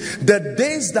possibilities. The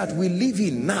days that we live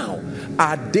in now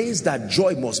are days that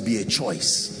joy must be a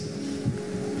choice.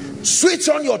 Switch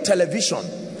on your television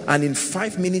and in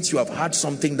 5 minutes you have had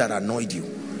something that annoyed you.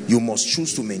 You must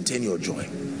choose to maintain your joy.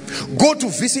 Go to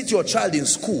visit your child in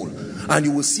school and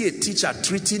you will see a teacher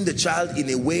treating the child in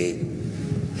a way.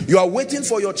 You are waiting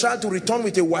for your child to return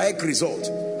with a WAEC result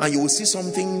and you will see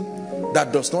something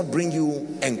that does not bring you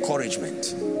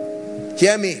encouragement.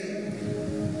 Hear me.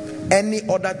 Any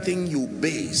other thing you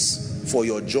base for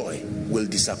your joy will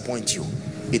disappoint you.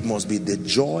 It must be the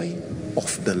joy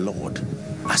of the Lord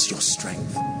as your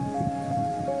strength.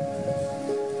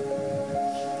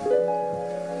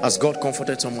 Has God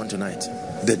comforted someone tonight?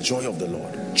 The joy of the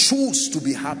Lord. Choose to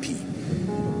be happy.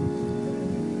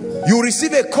 You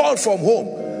receive a call from home.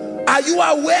 Are you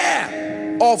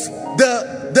aware of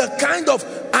the kind of,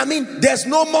 there's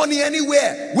no money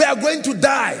anywhere. We are going to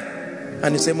die.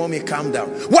 And you say, Mommy, calm down.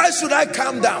 Why should I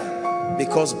calm down?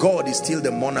 Because God is still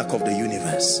the monarch of the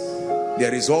universe.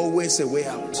 There is always a way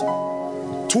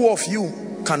out. 2 of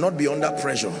you cannot be under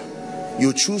pressure.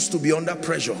 You choose to be under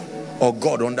pressure or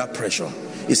God under pressure.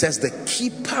 It says the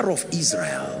keeper of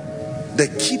Israel The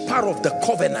keeper of the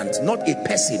covenant, not a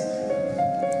person.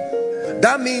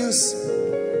 That means,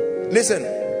 listen,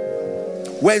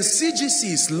 when CGC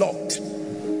is locked,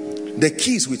 the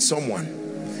key is with someone.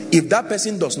 If that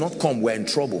person does not come, we're in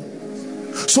trouble.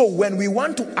 So when we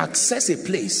want to access a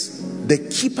place, the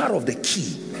keeper of the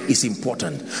key is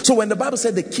important. So when the Bible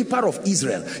said the keeper of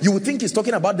Israel, you would think it's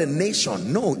talking about the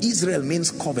nation. No, Israel means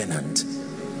covenant.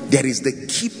 There is the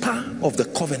keeper of the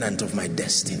covenant of my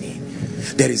destiny.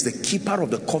 There is the keeper of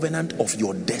the covenant of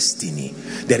your destiny.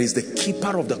 There is the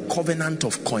keeper of the covenant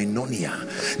of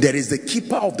koinonia. There is the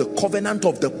keeper of the covenant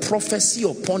of the prophecy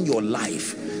upon your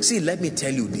life. See, let me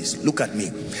tell you this. Look at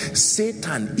me.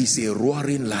 Satan is a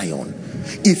roaring lion.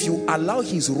 If you allow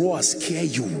his roar scare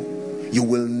you, you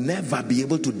will never be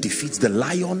able to defeat the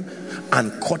lion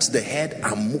and cut the head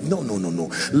and move. No, no, no,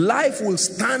 no. Life will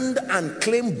stand and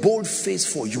claim bold face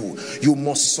for you. You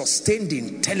must sustain the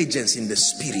intelligence in the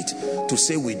spirit to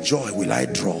say, with joy will I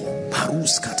draw.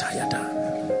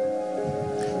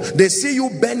 They see you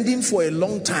bending for a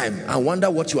long time and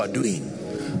wonder what you are doing.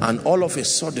 And all of a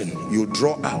sudden, you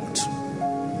draw out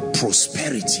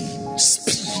prosperity,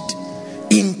 speed,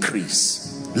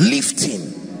 increase,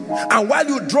 lifting. And while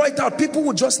you draw it out, people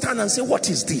will just stand and say, what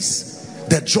is this?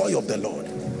 The joy of the Lord.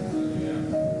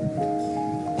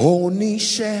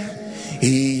 Onishe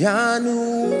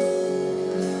Iyanu,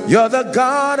 you're the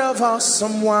God of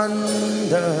awesome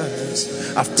wonders.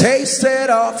 I've tasted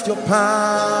of your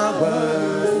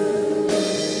power.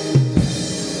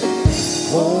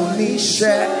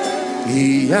 Onishe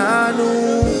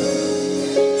Iyanu,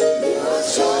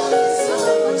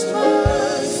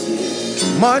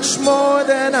 much more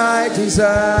than I deserve.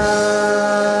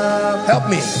 Help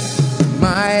me.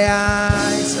 My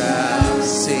eyes have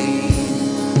seen,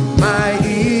 my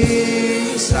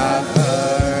ears have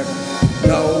heard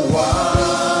the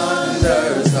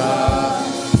wonders of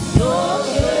your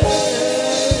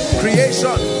grace.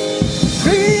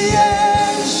 Creation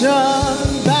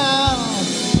bound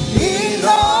in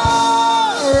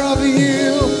awe of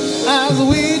you as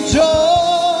we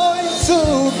join to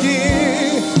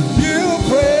give you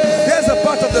praise. There's a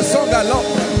part of the song I love.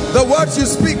 The words you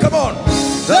speak, come on.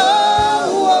 The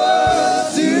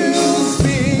words you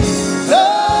speak, the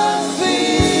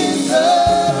things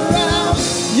around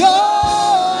your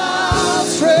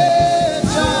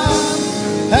outstretched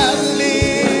arm have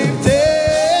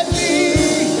lifted me.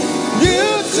 You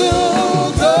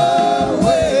took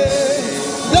away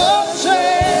the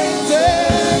chains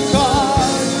and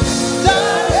cords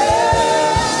that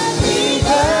held me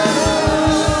down.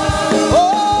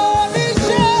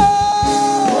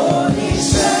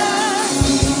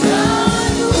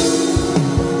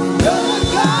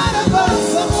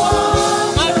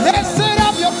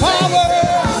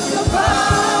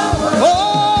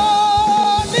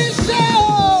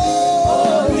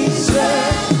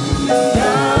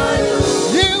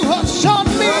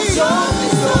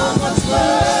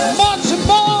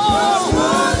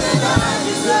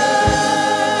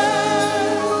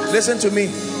 Listen to me.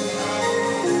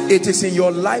 It is in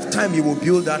your lifetime you will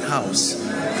build that house.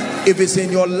 If it's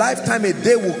in your lifetime, a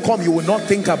day will come you will not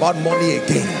think about money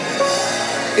again.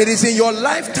 It is in your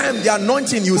lifetime the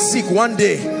anointing you seek, one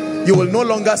day you will no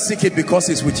longer seek it because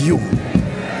it's with you.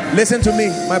 Listen to me,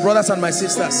 my brothers and my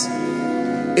sisters.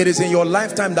 It is in your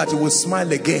lifetime that you will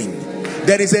smile again.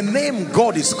 There is a name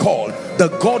God is called, the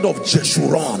God of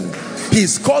Jeshurun. He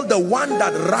is called the one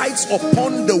that rides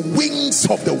upon the wings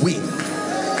of the wind.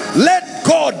 Let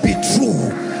God be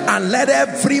true, and let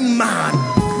every man,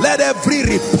 let every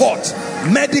report,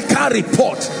 medical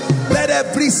report, let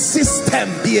every system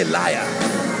be a liar.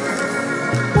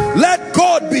 Let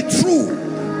God be true,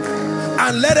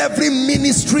 and let every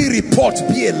ministry report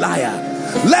be a liar.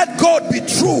 Let God be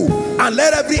true, and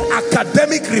let every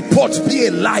academic report be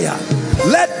a liar.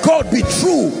 Let God be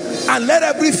true, and let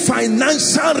every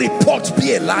financial report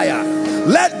be a liar.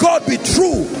 Let God be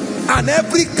true, and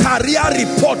every career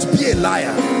report be a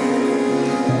liar.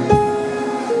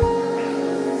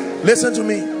 Listen to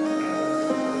me.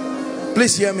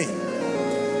 Please hear me.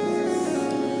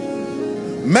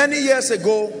 Many years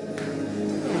ago,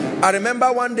 I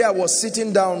remember one day I was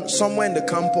sitting down somewhere in the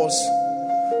campus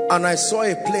and I saw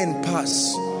a plane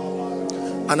pass,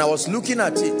 and I was looking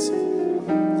at it,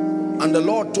 and the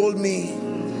Lord told me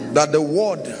that the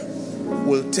word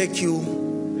will take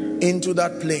you into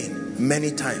that plane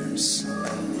many times.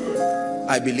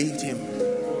 I believed him.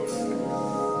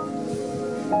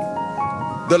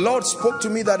 The Lord spoke to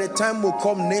me that a time will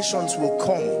come, nations will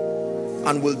come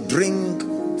and will drink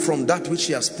from that which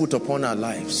he has put upon our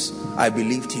lives. I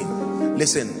believed him.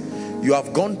 Listen, you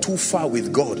have gone too far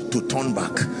with God to turn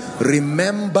back.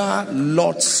 Remember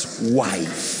Lot's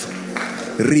wife.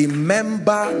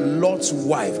 Remember Lot's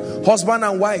wife. Husband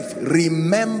and wife,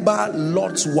 remember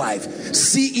Lot's wife.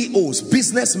 CEOs,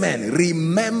 businessmen,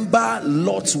 remember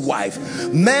Lot's wife.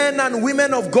 Men and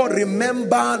women of God,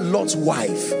 remember Lot's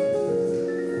wife.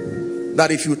 That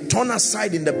if you turn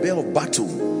aside in the day of battle,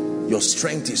 your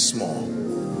strength is small.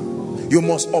 You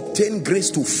must obtain grace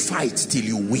to fight till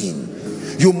you win.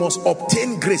 You must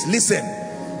obtain grace. Listen,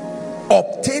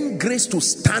 obtain grace to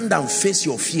stand and face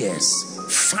your fears.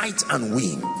 Fight and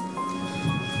win.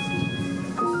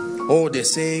 Oh, they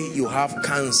say you have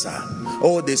cancer.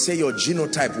 Oh, they say your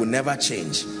genotype will never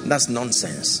change. That's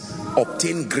nonsense.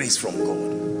 Obtain grace from God.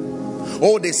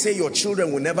 Oh, they say your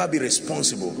children will never be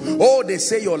responsible. Oh, they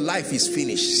say your life is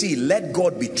finished. See, let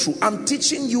God be true. I'm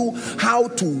teaching you how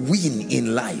to win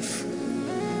in life.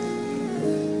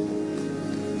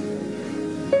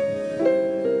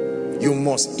 You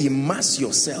must immerse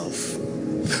yourself,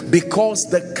 because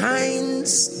the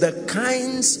kinds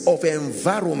of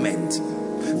environment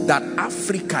that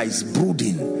Africa is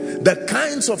brooding, the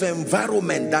kinds of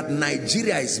environment that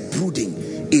Nigeria is brooding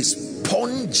is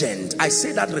pungent. I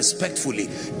say that respectfully,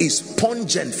 is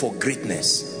pungent for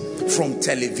greatness. From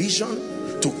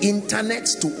television to internet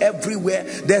to everywhere,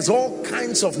 there's all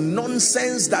kinds of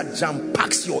nonsense that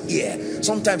jam-packs your ear.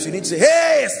 Sometimes you need to say,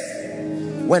 hey,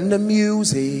 when the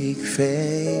music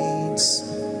fades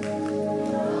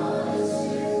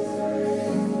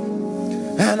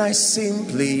and I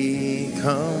simply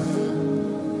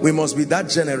come. We must be that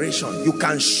generation. You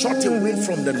can shut away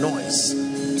from the noise,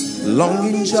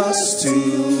 longing just to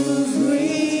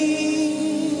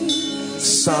bring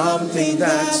something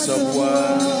that's of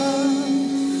worth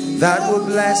that will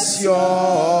bless your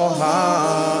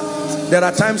heart. There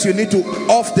are times you need to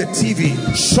off the TV,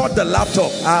 shut the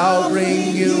laptop. I'll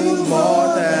bring you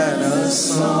more than a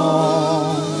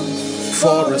song,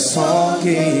 for a song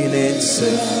in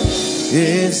itself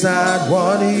is not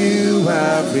what you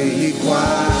have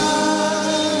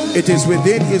required. It is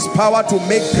within his power to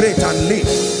make great and live.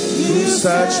 You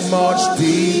search much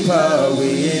deeper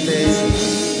within.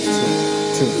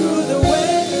 Through the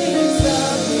waves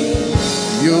of me,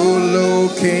 you're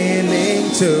looking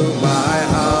into my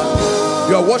heart.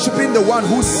 You are worshiping the one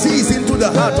who sees into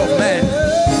the heart of man.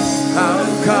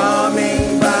 I'm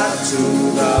coming back to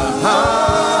the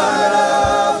heart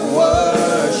of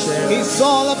worship. It's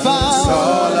all about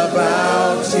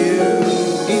you.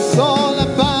 It's all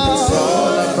about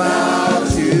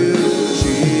you,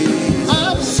 Jesus.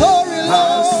 I'm sorry,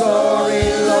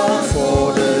 Lord,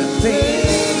 for the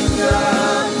things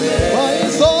I've made. But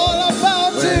it's all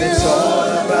about you. It's all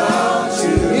about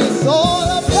you. It's all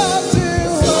about you.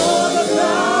 It's all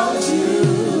about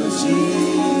you,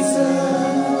 Jesus.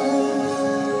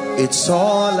 It's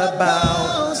all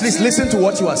about. Please listen to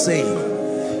what you are saying.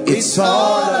 It's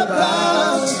all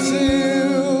about you.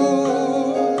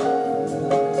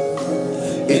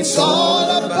 It's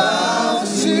all about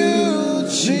you,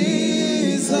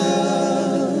 Jesus.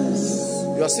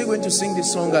 You are still going to sing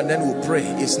this song and then we'll pray.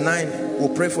 It's 9. We'll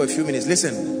pray for a few minutes.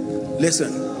 Listen.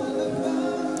 Listen.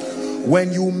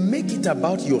 When you make it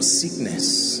about your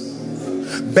sickness,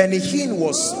 Benny Hinn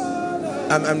was,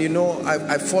 and you know,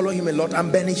 I follow him a lot,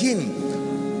 and Benny Hinn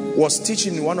was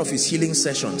teaching in one of his healing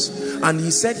sessions, and he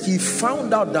said he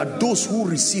found out that those who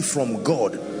receive from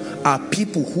God are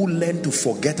people who learn to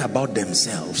forget about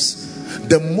themselves.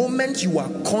 The moment you are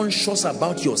conscious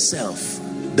about yourself,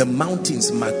 the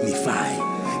mountains magnify.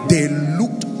 They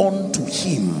looked unto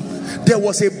him. There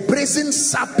was a brazen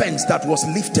serpent that was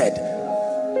lifted,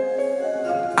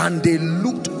 and they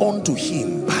looked unto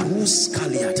him.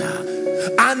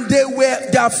 And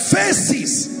their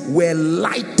faces were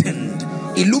lightened,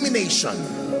 illumination,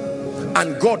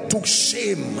 and God took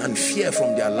shame and fear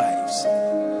from their lives.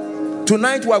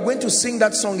 Tonight we are going to sing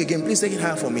that song again. Please take it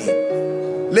higher for me.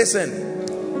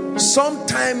 Listen,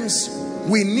 sometimes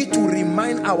we need to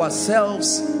remind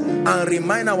ourselves and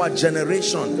remind our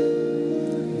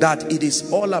generation that it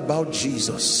is all about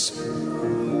Jesus.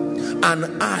 And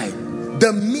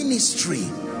the ministry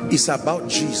is about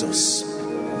Jesus.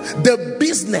 The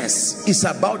business is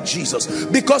about Jesus.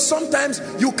 Because sometimes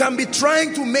you can be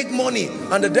trying to make money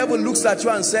and the devil looks at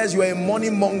you and says you are a money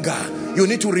monger. You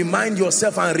need to remind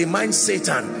yourself and remind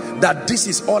Satan that this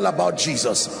is all about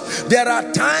Jesus. There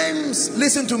are times,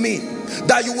 listen to me,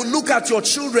 that you will look at your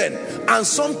children and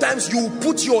sometimes you will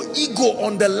put your ego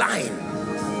on the line,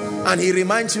 and he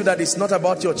reminds you that it's not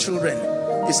about your children,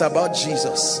 it's about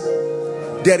Jesus.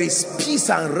 There is peace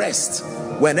and rest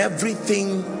when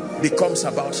everything becomes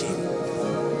about him.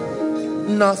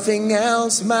 nothing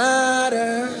else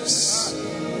matters.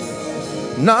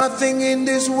 Nothing in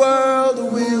this world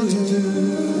will do.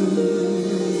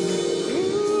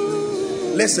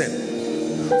 Listen,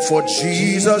 for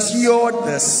Jesus you're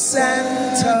the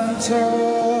center,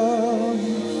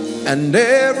 and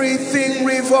everything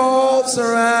revolves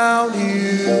around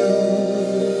you.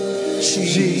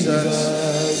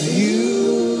 Jesus,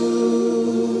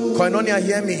 you. Koinonia,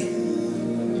 hear me.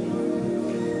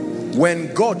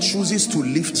 When God chooses to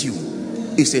lift you,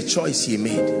 it's a choice he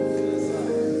made.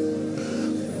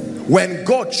 When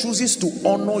God chooses to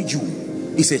honor you,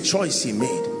 it's a choice he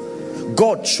made.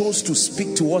 God chose to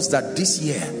speak to us that this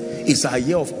year is a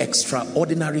year of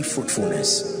extraordinary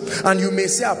fruitfulness. And you may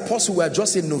say, Apostle, we are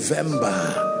just in November.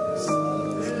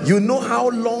 You know how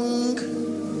long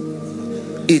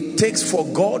it takes for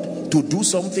God to do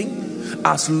something?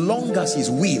 As long as his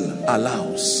will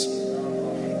allows.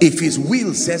 If his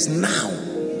will says now,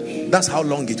 that's how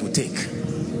long it will take.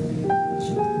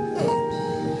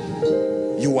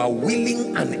 You are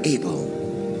willing and able.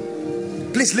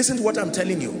 Please listen to what I'm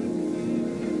telling you.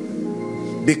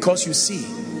 Because you see,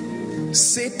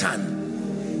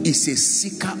 Satan is a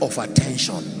seeker of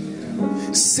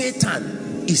attention.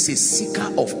 Satan is a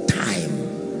seeker of time.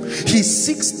 He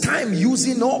seeks time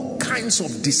using all kinds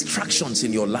of distractions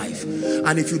in your life.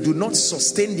 And if you do not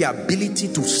sustain the ability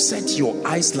to set your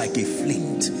eyes like a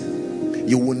flint,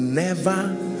 you will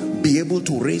never be able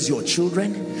to raise your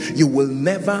children. You will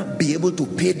never be able to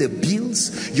pay the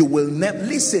bills. You will never,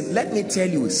 listen, let me tell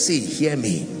you, hear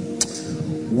me.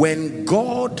 When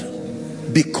God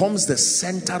becomes the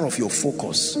center of your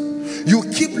focus, you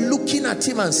keep looking at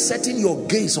him and setting your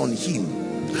gaze on him,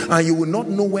 and you will not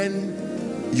know when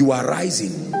you are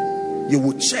rising. You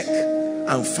will check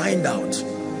and find out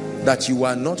that you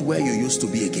are not where you used to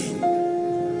be again.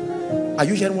 Are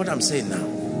you hearing what I'm saying now?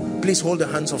 Please hold the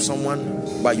hands of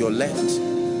someone by your left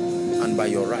and by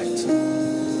your right.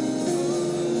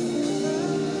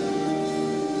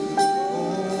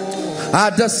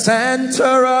 At the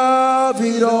center of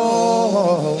it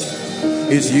all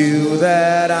is you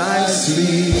that I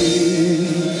see.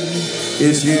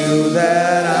 Is you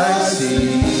that I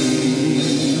see.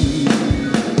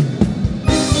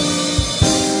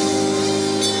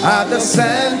 At the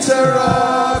center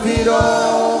of it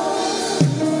all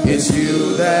is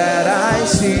you that I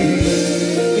see.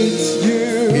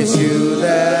 It's you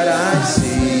that I see.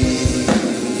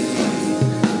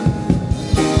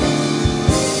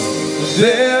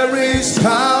 There is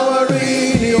power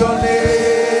in your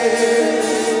name.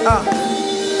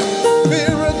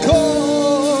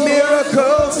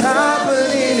 Miracles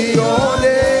happen in your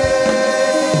name.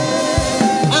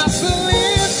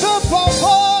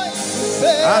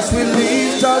 As we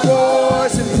lift our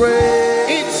voice and pray,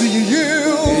 it's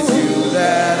you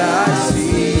that I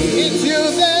see. It's you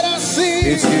that I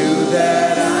see. It's you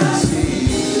that I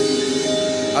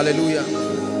see. Hallelujah.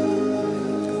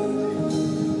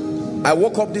 I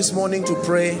woke up this morning to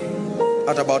pray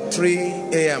at about 3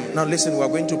 a.m. Now listen, we are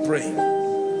going to pray.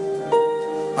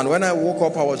 And when I woke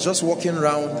up, I was just walking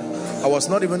around. I was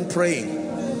not even praying.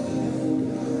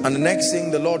 And the next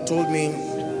thing the Lord told me,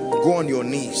 go on your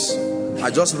knees. I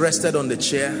just rested on the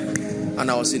chair and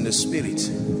I was in the spirit.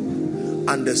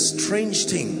 And the strange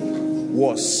thing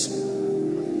was,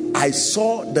 I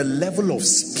saw the level of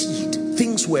speed.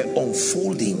 Things were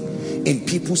unfolding in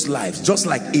people's lives, just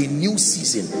like a new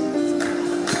season.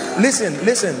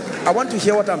 Listen, I want to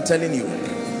hear what I'm telling you.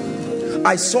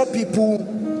 I saw people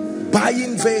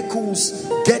buying vehicles,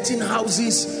 getting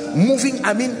houses, moving.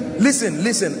 I mean,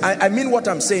 listen, I mean what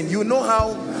I'm saying. You know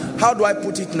how do I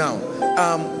put it now?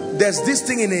 There's this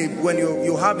thing when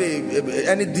you have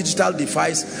any digital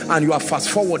device and you are fast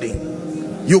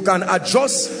forwarding, you can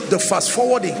adjust the fast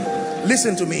forwarding.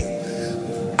 Listen to me.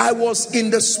 I was in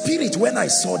the spirit when I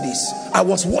saw this. I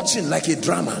was watching like a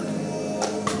drama.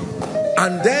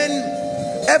 And then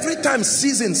every time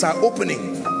seasons are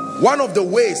opening, one of the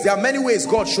ways, there are many ways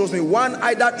God shows me. One,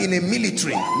 either in a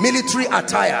military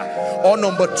attire, or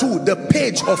number two, the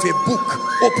page of a book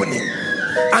opening.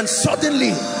 And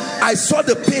suddenly I saw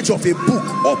the page of a book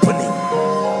opening.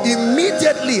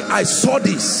 Immediately I saw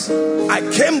this, I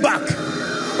came back,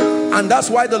 and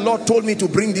that's why the Lord told me to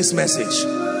bring this message.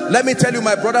 Let me tell you,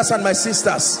 my brothers and my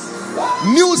sisters,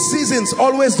 new seasons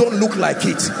always don't look like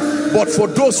it, but for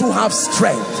those who have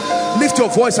strength, lift your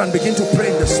voice and begin to pray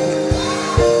in the spirit.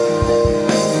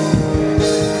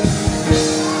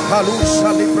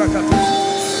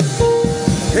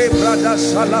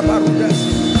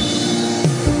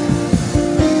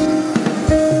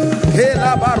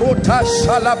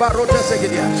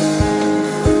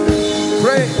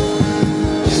 Pray.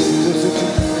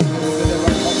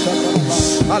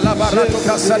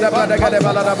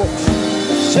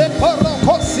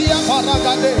 Seporokosia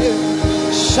baragade,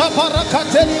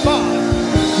 shabarakatelima,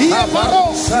 iabaro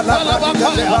salabaka,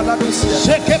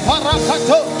 seke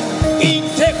barakato,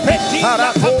 interpreti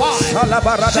lakabai,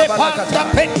 sepanda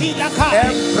peti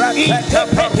lakai,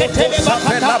 interpretele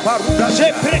bakata,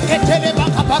 sepreketele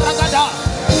bakabaragada,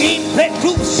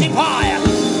 impretu sipaya,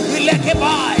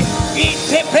 ilekebai,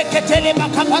 interpretele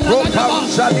bakabaragada,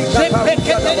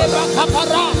 sepreketele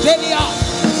bakabaragada,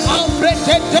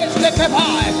 ambretetes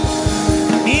lekebai,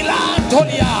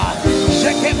 Ilantolia,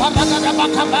 Sheke Baragada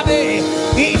Bakabade,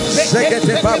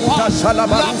 Sheke Baruta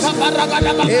Salamarus,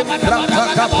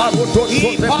 Ebraka Baruto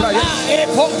Sotebraya,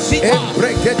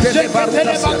 Ebrekete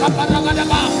Baruta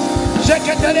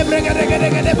Sheke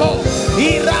Telebregadebo,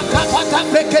 Iraka Pata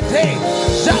Brekete,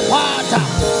 Zapata,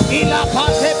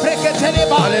 Ilapate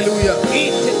Breketeleba. Hallelujah.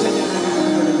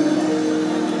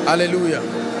 Hallelujah.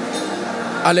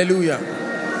 Hallelujah.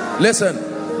 Listen.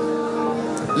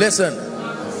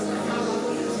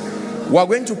 We're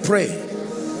going to pray,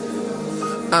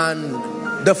 and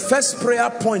the first prayer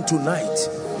point tonight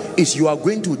is you are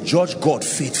going to judge God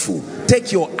faithful.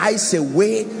 Take your eyes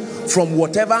away from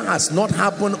whatever has not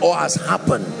happened or has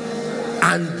happened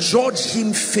and judge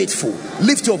him faithful.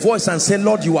 Lift your voice and say,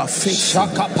 Lord, you are faithful.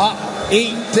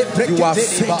 You are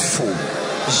faithful.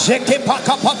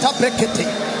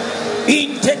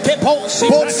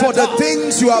 Both for the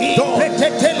things you have done and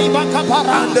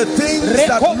the things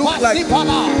that look like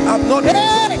have not been.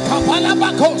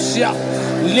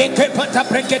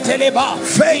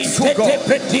 Faithful God.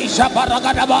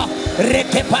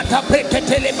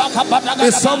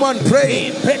 Is someone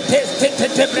praying?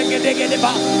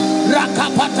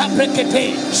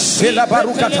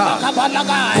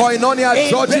 Koinonia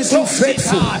judges you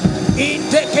faithful. We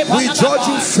judge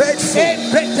you faithful.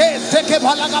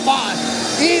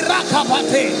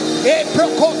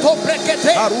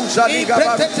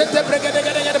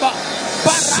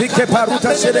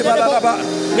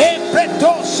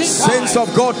 Saints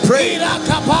of God, pray.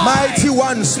 Mighty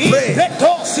ones, pray.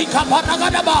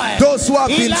 Those who have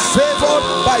been favored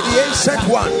by the ancient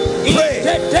one, pray.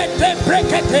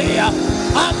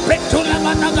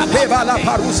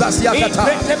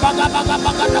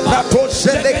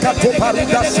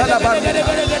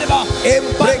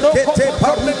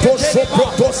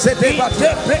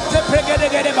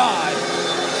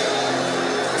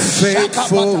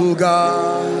 Faithful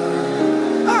God,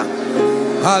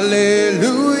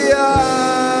 hallelujah.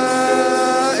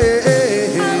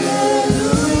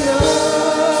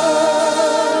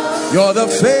 You're the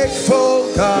faithful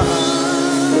God,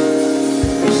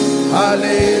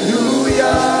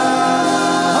 hallelujah.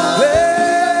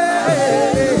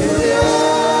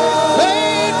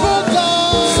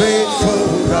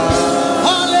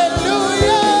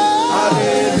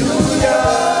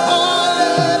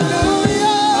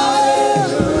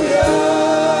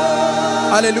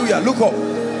 Hallelujah. Look up.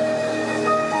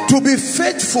 To be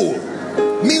faithful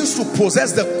means to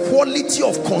possess the quality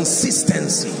of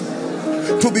consistency.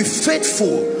 To be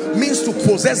faithful means to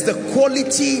possess the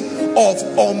quality of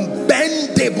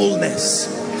unbendableness.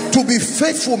 To be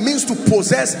faithful means to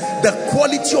possess the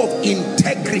quality of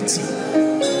integrity,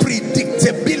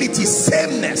 predictability,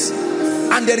 sameness.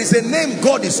 And there is a name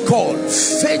God is called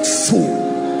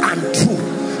faithful and true.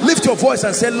 Lift your voice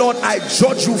and say, Lord, I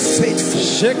judge you faithful.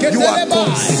 You are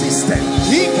consistent.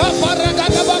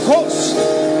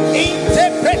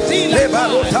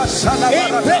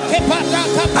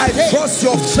 I trust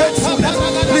your faithfulness.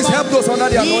 Please help those under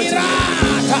the anointing.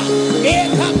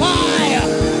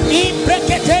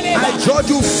 I judge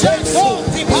you faithful.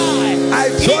 I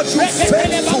judge you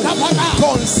faithful,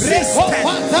 consistent,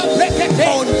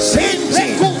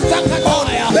 unchanging,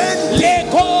 unbending,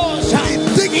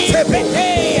 predictable.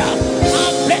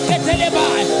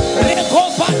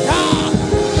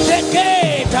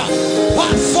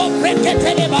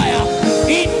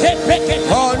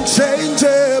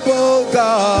 Unchangeable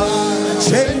God,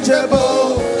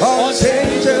 changeable,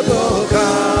 unchangeable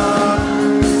God,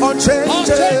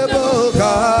 unchangeable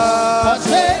God,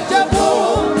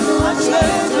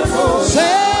 unchangeable,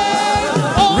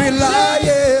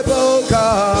 reliable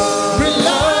God,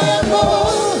 reliable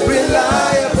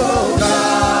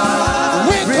God,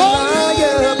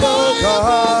 reliable God,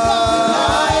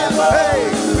 hey,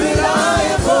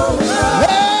 reliable God,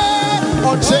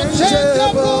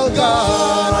 unchangeable God.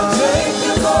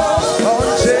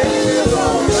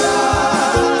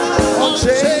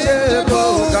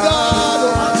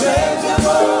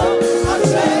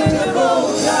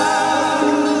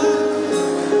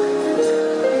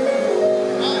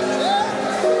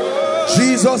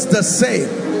 Jesus the same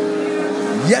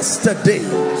yesterday,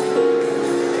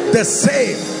 the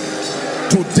same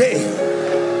today,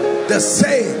 the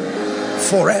same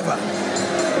forever.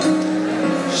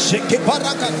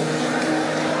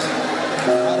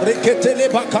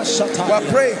 We're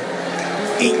praying.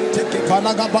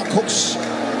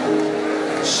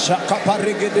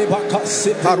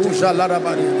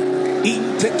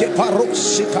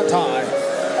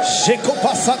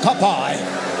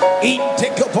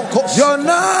 You're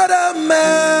not a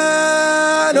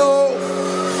man, oh,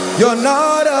 you're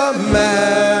not a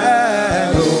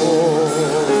man,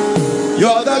 oh,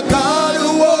 you're the God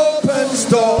who opens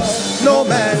doors no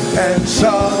man can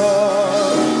shut.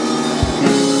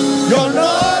 You're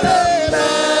not a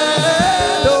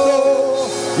man,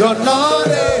 oh, you're not a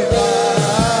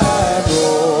man,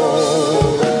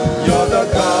 oh, you're the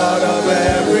God of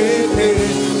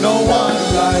everything, no one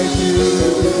like you.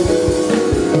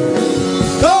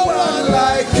 No one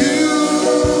like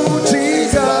you,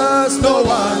 Jesus, no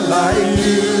one like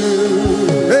you.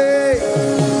 Hey,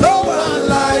 no one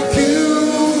like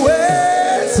you,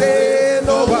 hey, say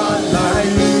no one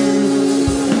like you.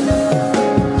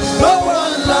 No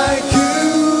one like you,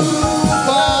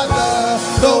 Father,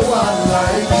 no one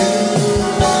like you,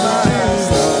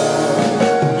 Master.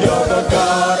 You're the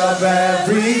God of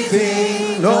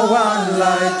everything, no one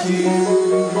like you.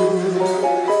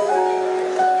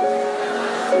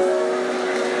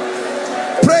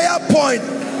 Prayer point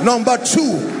number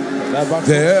 2.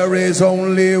 There is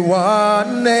only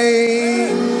one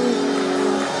name.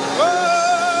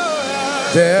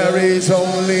 There is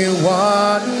only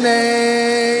one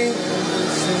name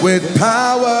with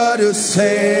power to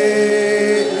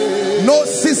save. No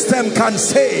system can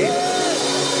save.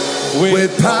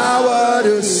 With power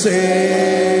to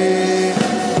save.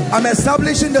 I'm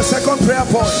establishing the second prayer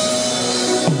point.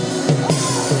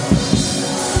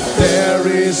 There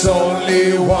is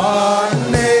only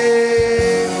one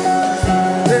name.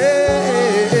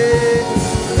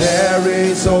 There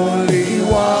is only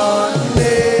one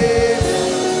name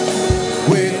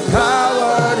with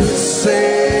power to save.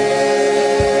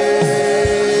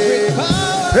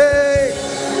 Hey,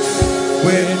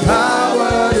 with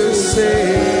power to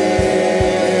save.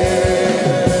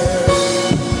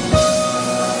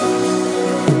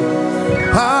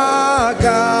 Our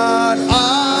God,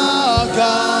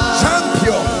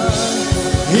 champion.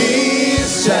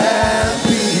 He's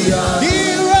champion. He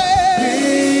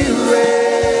reigns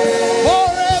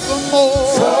forevermore.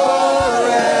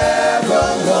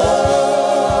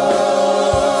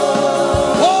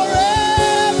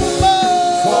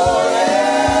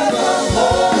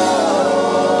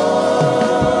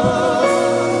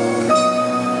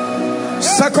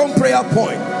 Second prayer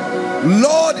point.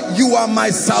 Lord, you are my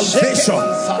salvation.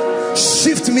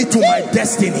 Shift me to my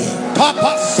destiny.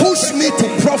 Push me to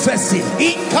prophecy.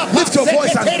 Lift your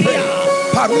voice and pray.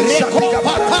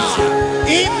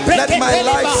 Let my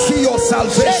life see your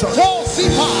salvation.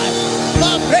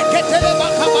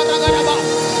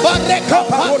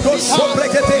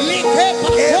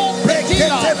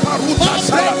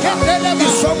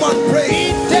 Is someone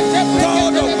praying?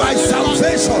 God of my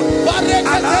salvation,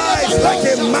 arise like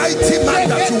a mighty man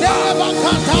that you are.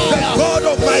 The God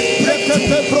of my breakthrough,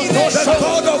 the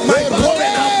God of my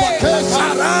covenant,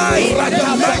 arise like the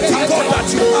mighty God that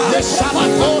you are.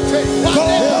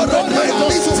 God of my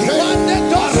lifting,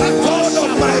 God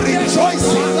of my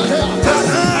rejoicing,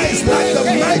 arise like the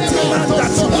mighty man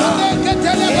that you are.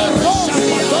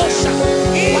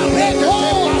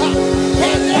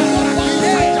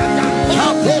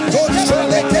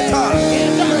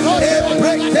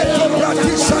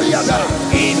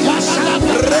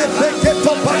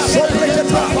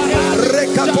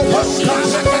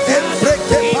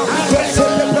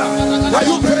 Are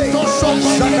you praying?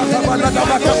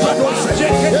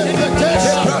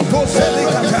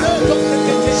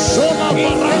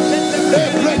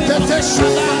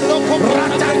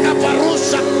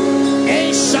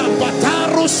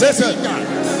 Listen.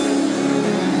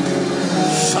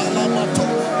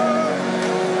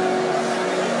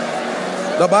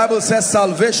 The Bible says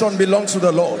salvation belongs to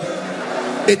the Lord.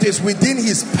 It is within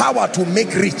his power to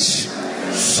make rich.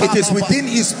 It is within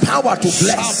his power to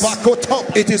bless.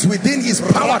 It is within his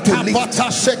power to lift.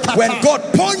 When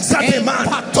God points at a man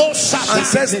and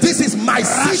says, this is my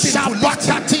season to lift,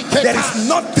 there is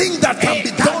nothing that can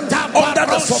be done under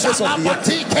the surface of the earth.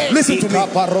 Listen to me.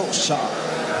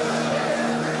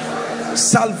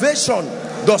 Salvation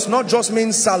does not just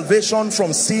mean salvation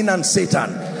from sin and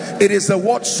Satan. It is the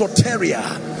word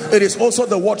soteria. It is also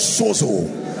the word sozo.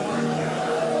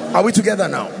 Are we together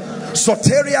now?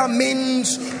 Soteria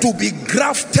means to be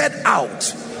grafted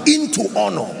out into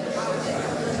honor.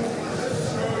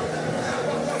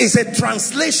 is a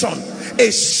translation,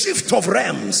 a shift of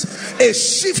realms, a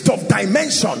shift of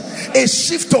dimension, a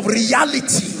shift of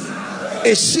reality,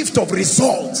 a shift of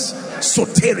results.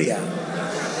 Soteria.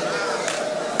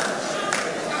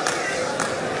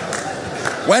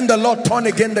 When the Lord turned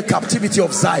again the captivity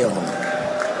of Zion,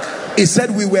 he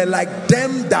said we were like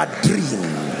them that dream.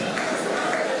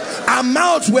 Our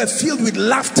mouths were filled with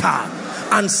laughter,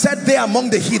 and said they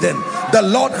among the heathen, the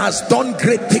Lord has done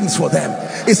great things for them.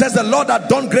 It says the Lord had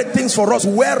done great things for us,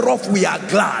 whereof we are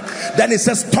glad. Then it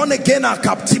says, turn again our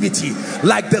captivity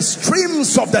like the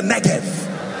streams of the Negev.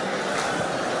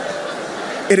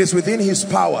 It is within his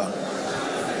power.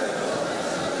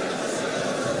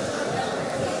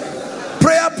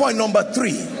 Prayer point number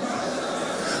 3.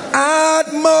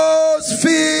 Atmosphere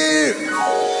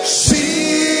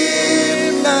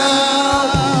shift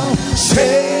now,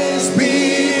 chains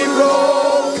be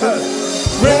broken.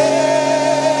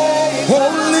 Pray,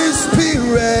 Holy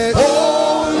Spirit,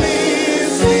 Holy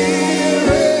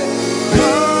Spirit,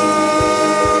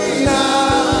 come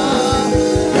now.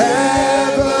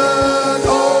 Heaven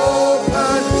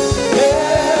open,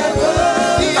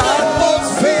 heaven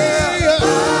atmosphere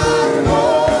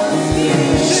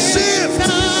shift.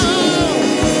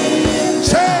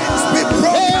 Chains be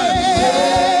broken.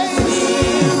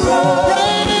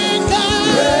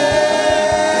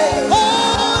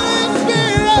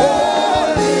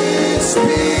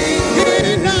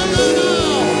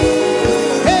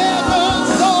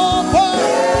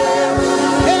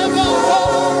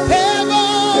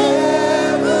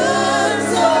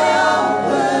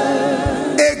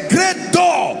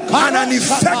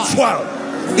 Effectual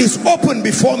is open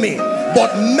before me,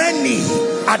 but many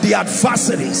are the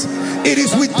adversaries. It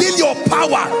is within your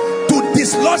power to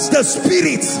dislodge the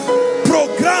spirits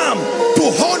program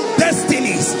to hunt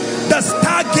destinies, the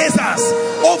stargazers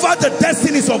over the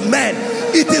destinies of men.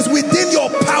 It is within your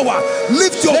power.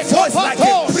 Lift your voice like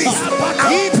a priest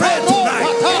and pray tonight.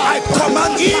 I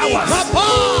command powers,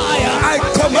 I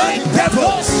command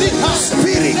devils,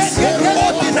 spirits,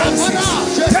 ordinances,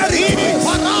 territories,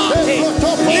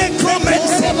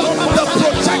 necromancy, the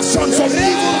projections of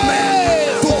evil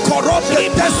men to corrupt the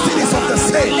destinies of the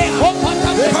saints.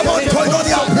 Come on,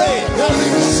 Koinonia, pray.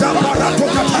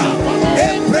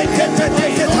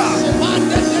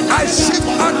 I shift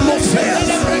atmospheres.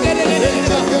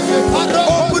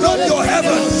 Open up your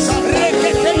heavens.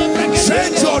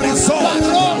 Change your result.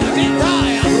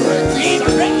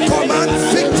 Command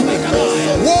victory.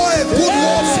 War a good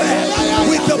warfare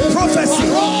with the prophecy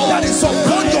that is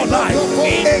upon your life.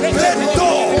 A great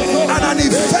door and an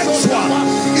effectual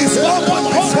is open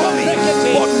before me,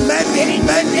 but many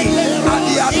are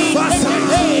the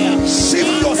adversaries.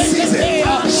 Shift your season,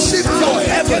 shift your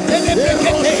heaven.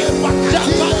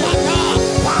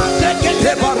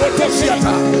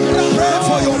 Pray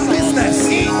for your business,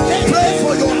 pray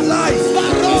for your life,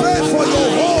 pray for your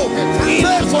home,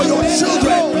 pray for your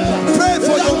children, pray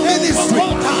for your ministry,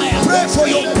 pray for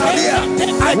your career.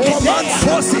 I command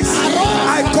forces,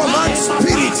 I command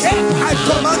spirits, I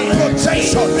command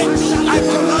protection, I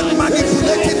command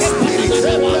manipulating spirits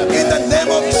in the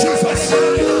name of Jesus.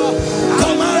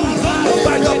 Command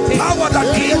by the power that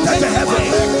created the heavens.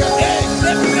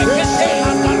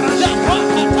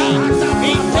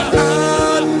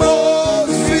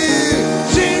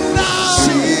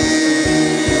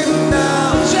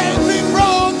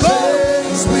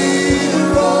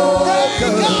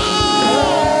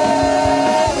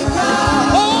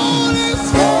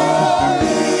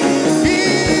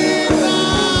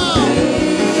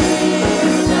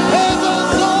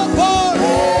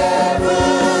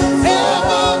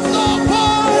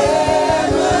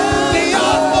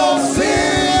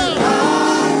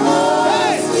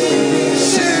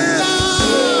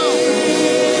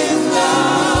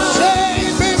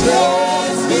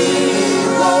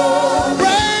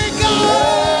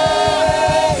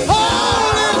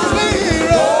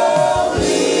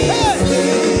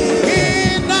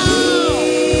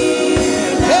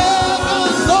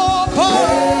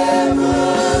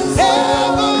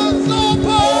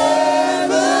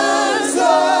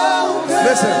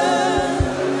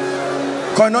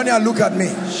 Koinonia, look at me.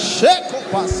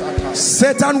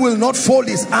 Satan will not fold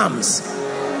his arms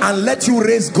and let you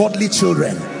raise godly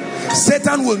children.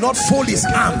 Satan will not fold his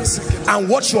arms and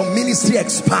watch your ministry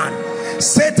expand.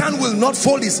 Satan will not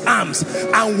fold his arms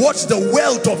and watch the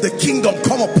wealth of the kingdom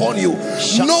come upon you,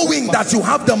 knowing that you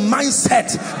have the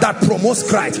mindset that promotes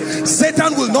Christ.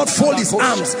 Satan will not fold his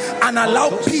arms and allow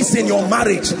peace in your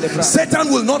marriage. Satan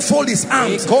will not fold his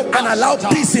arms and allow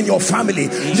peace in your family.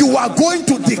 You are going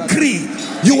to decree,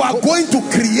 you are going to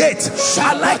create.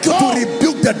 I'd like you to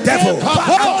rebuke the devil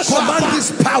and command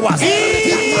his powers.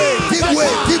 Give way, give way,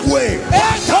 give way,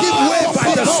 give way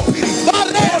by the Spirit.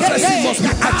 Prophecy must be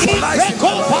actualized in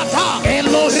your life.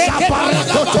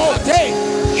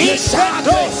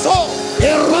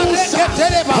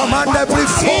 Command every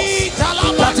force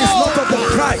that is not of the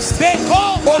Christ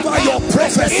over your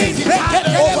prophecy,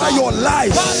 over your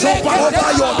life,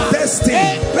 over your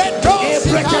destiny.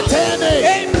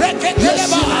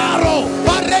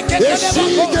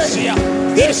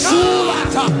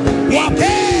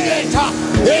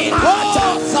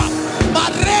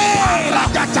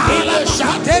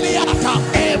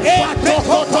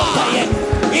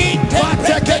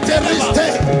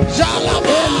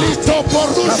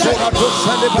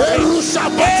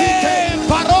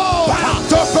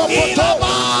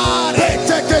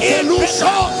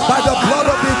 By the blood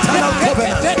of the eternal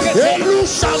covenant,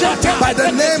 by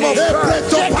the name of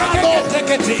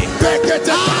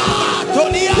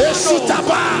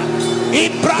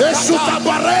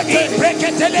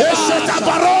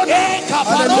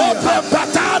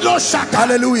Christ,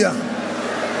 hallelujah.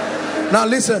 Now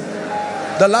listen,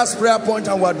 the last prayer point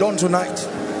and we're done tonight.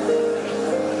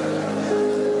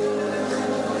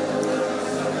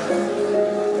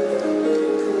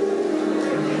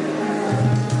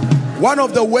 One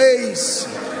of the ways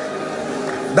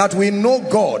that we know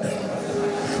God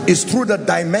is through the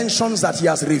dimensions that he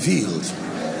has revealed.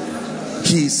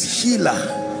 He is healer,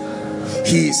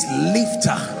 he is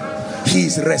lifter, he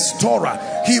is restorer.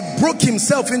 He broke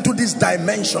himself into these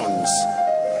dimensions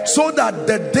so that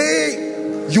the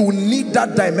day you need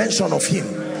that dimension of him,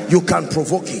 you can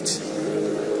provoke it.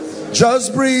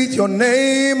 Just breathe your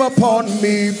name upon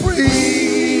me,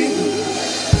 breathe.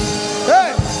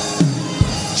 Hey.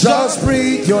 Just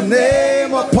breathe your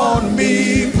name upon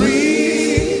me,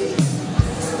 breathe.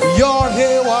 Your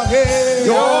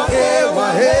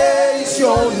is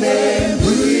your name,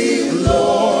 breathe,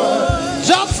 Lord.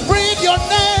 Just breathe your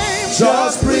name.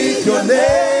 Just breathe your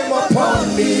name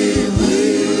upon me,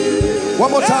 breathe.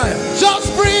 One more time.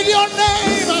 Just breathe your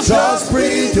name. Just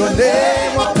breathe your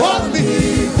name upon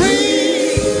me,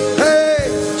 breathe. Hey.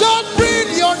 Just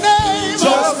breathe your name.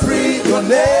 Just breathe your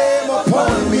name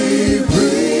upon me,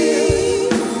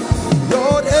 breathe.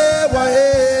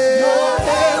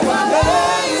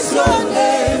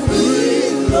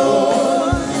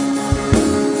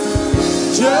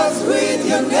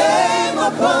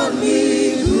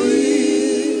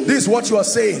 This is what you are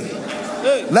saying.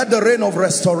 Let the rain of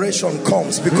restoration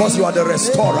comes because you are the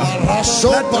restorer.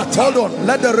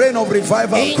 Let the rain of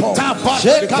revival come because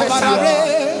you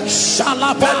are.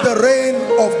 Let the rain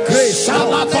of grace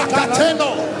come.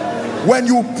 When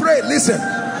you pray, listen.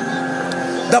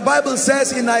 The Bible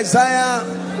says in Isaiah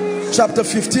chapter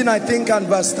 15, I think, and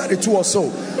verse 32 or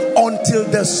so, until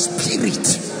the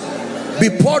Spirit be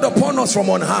poured upon us from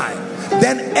on high,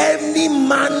 then any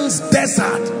man's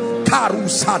desert can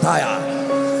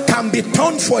be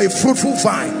turned for a fruitful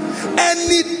vine.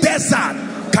 Any desert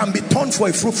can be turned for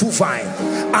a fruitful vine,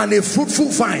 and a fruitful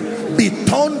vine be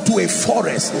turned to a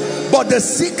forest. But the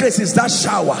secret is that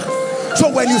shower. So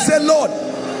when you say, Lord,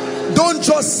 don't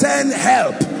just send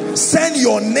help, send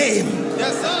your name.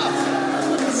 Yes, sir.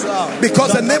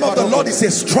 Because the name of the Lord is a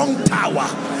strong tower.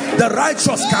 The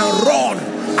righteous can run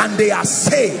and they are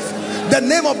safe. The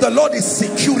name of the Lord is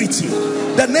security.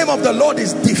 The name of the Lord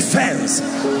is defense.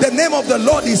 The name of the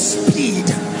Lord is speed.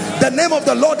 The name of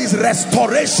the Lord is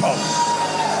restoration.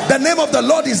 The name of the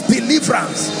Lord is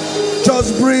deliverance.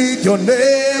 Just breathe your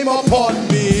name upon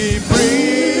me,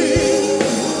 breathe.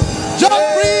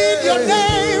 Just breathe your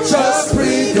name. Just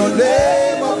breathe your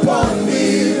name upon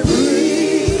me,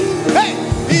 breathe. Hey,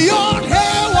 your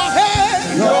hair,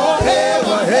 your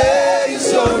hair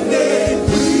is your name.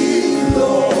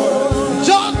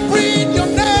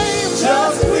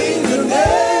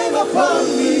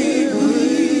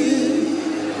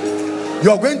 You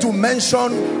are going to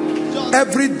mention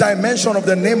every dimension of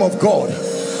the name of God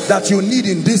that you need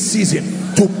in this season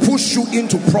to push you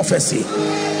into prophecy.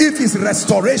 If it's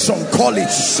restoration, call it.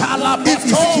 If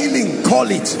it's healing, call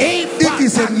it. If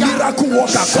it's a miracle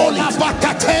worker, call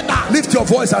it. Lift your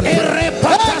voice and pray.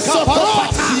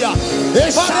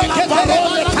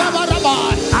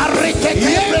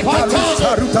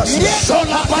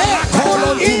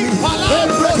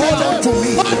 Call unto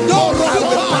me. I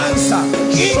will answer.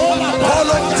 Call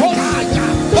unto me.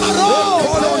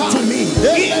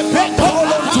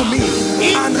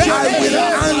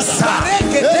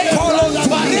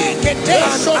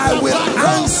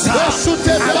 answer. I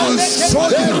will show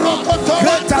you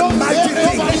great and mighty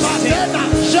things.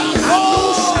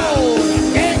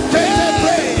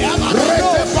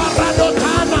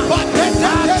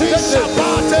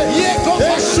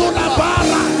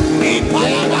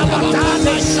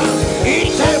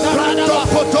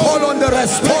 Call on the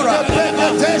restorer.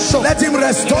 Let him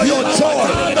restore your joy.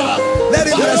 Let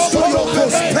him restore your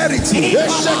prosperity.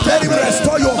 Let him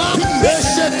restore your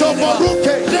peace.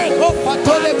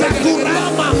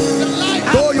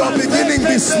 Though your beginning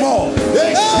be small,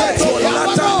 yet your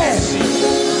latter end.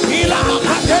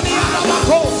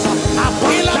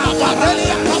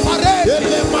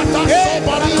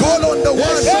 Call on the one who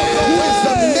is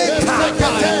the maker,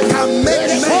 can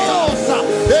make men.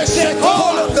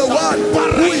 Call on the one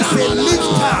who is a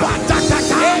lifter.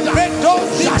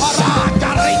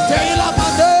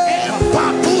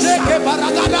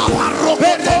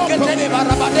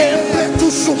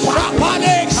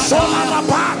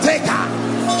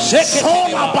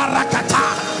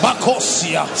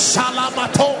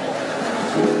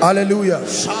 Hallelujah.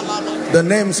 The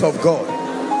names of God.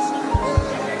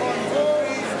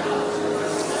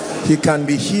 He can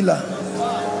be healer.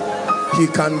 He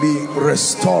can be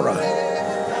restorer.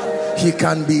 He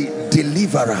can be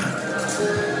deliverer.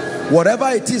 Whatever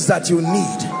it is that you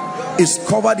need is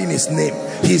covered in his name.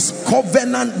 His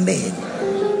covenant name,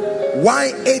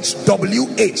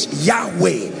 YHWH,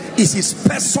 Yahweh, is his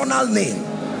personal name.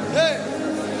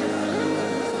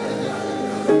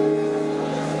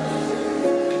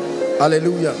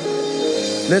 Hallelujah.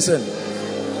 Listen,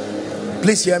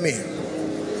 please hear me.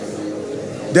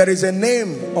 There is a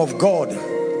name of God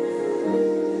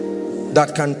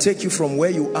that can take you from where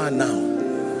you are now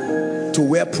to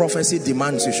where prophecy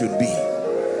demands you should be.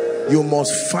 You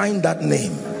must find that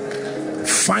name.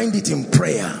 Find it in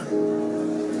prayer.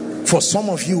 For some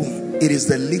of you, it is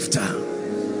the lifter.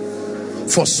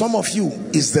 For some of you,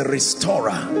 is the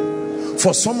restorer.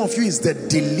 For some of you, is the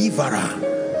deliverer.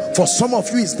 For some of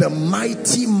you, is the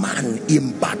mighty man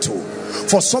in battle.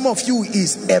 For some of you,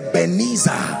 is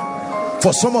Ebenezer.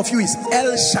 For some of you, is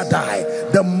El Shaddai,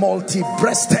 the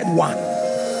multi-breasted one.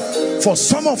 For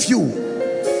some of you,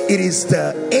 it is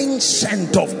the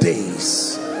Ancient of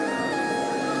Days.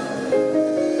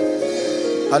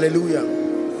 Hallelujah.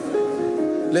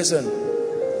 Listen,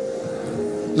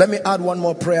 let me add one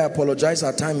more prayer. I apologize,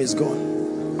 our time is gone.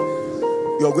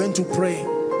 You're going to pray,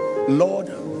 Lord,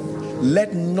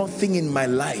 let nothing in my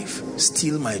life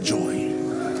steal my joy.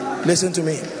 Listen to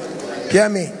me. Hear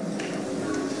me.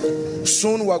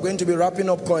 Soon we are going to be wrapping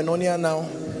up Koinonia now,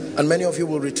 and many of you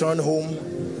will return home.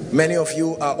 Many of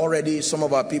you are already, some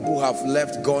of our people have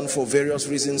left, gone for various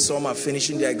reasons. Some are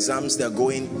finishing their exams, they're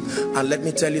going. And let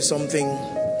me tell you something.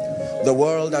 The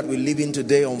world that we live in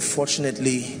today,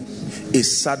 unfortunately,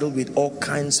 is saddled with all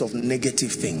kinds of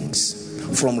negative things.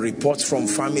 From reports from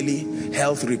family,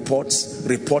 health reports,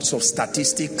 reports of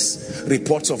statistics,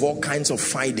 reports of all kinds of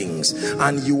findings.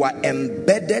 And you are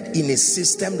embedded in a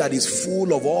system that is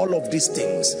full of all of these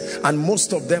things. And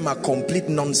most of them are complete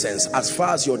nonsense as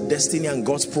far as your destiny and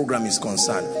God's program is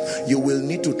concerned. You will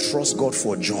need to trust God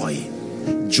for joy.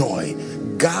 Joy.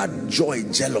 Guard joy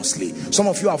jealously. Some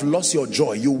of you have lost your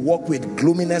joy. You walk with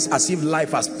gloominess as if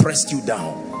life has pressed you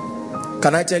down.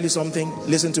 Can I tell you something?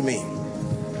 Listen to me.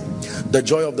 The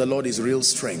joy of the Lord is real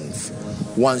strength.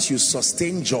 Once you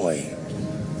sustain joy,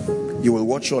 you will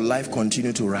watch your life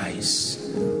continue to rise.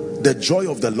 The joy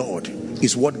of the Lord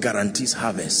is what guarantees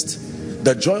harvest.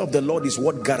 The joy of the Lord is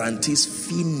what guarantees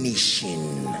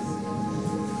finishing.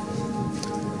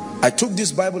 I took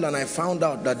this Bible and I found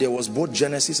out that there was both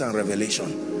Genesis and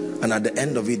Revelation, and at the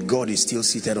end of it, God is still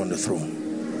seated on the throne.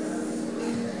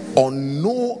 On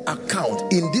no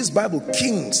account in this Bible,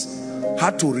 kings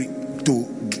had to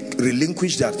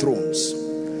relinquish their thrones.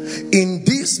 In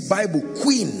this Bible,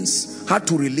 queens had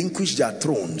to relinquish their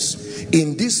thrones.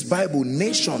 In this Bible,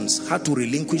 nations had to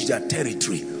relinquish their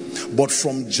territory. But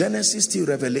from Genesis to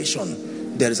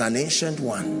Revelation, there is an ancient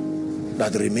one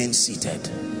that remains seated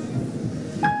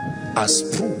as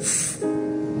proof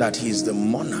that he is the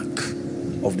monarch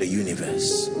of the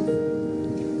universe.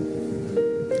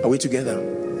 Are we together?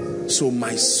 So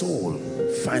my soul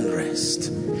find rest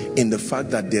in the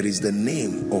fact that there is the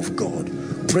name of God.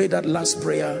 Pray that last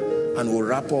prayer and we'll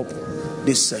wrap up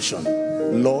this session.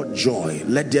 Lord, joy.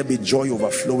 Let there be joy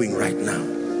overflowing right now.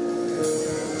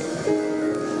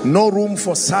 No room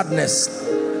for sadness.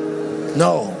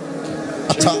 No.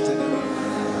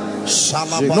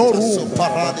 No room.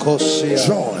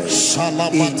 Joy.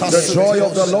 The joy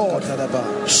of the Lord.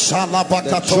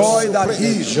 The joy that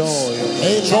heals.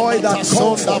 Joy that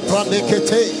comforts.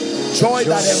 Joy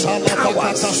that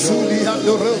empowers.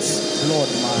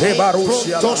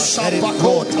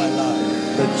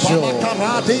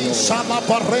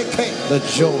 The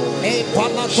joy.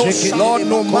 Lord,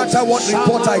 no matter what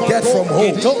report I get from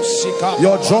home,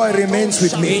 your joy remains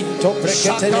with me.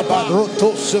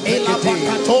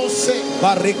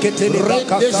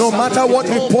 No matter what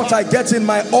report I get in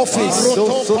my office,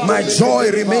 my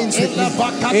joy remains with me.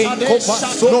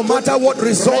 No matter what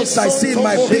results I see in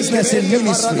my business and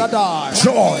ministry,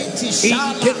 joy.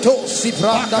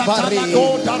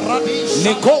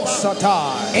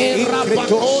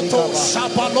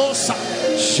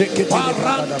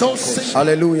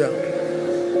 Hallelujah.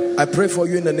 I pray for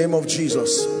you in the name of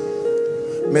Jesus.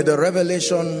 May the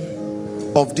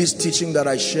revelation of this teaching that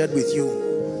I shared with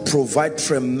you provide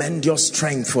tremendous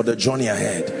strength for the journey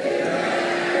ahead.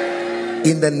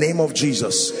 In the name of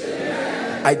Jesus,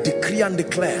 I decree and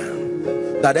declare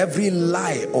that every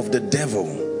lie of the devil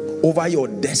over your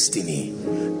destiny,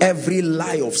 every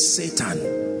lie of Satan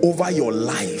over your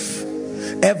life,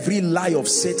 every lie of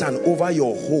Satan over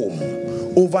your home,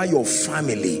 over your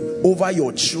family, over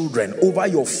your children, over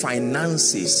your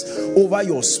finances, over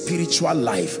your spiritual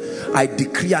life, I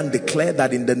decree and declare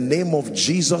that in the name of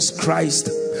Jesus Christ,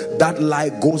 that lie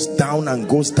goes down and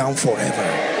goes down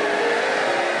forever.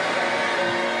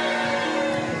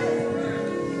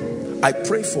 I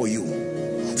pray for you,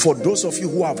 for those of you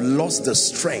who have lost the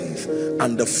strength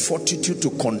and the fortitude to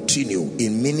continue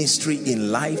in ministry,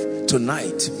 in life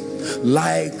tonight,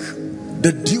 like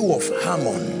the dew of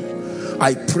Hermon,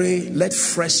 I pray let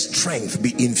fresh strength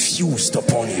be infused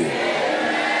upon you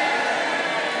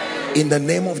in the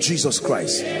name of Jesus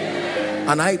Christ.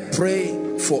 And I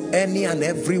pray for any and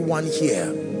everyone here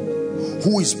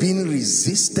who is being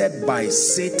resisted by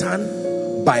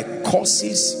Satan, by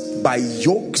curses, by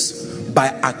yokes, by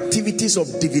activities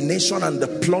of divination and the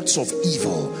plots of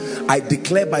evil. I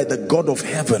declare by the God of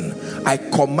heaven, I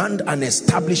command and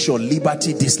establish your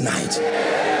liberty this night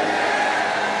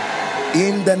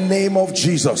in the name of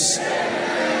Jesus.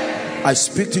 I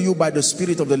speak to you by the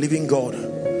Spirit of the living God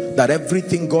that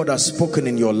everything God has spoken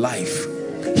in your life,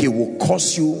 he will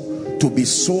cause you to be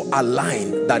so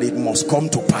aligned that it must come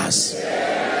to pass.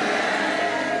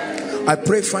 I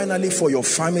pray finally for your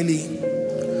family.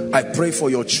 I pray for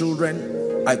your children.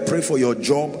 I pray for your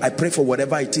job. I pray for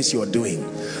whatever it is you're doing.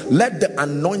 Let the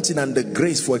anointing and the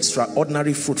grace for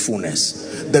extraordinary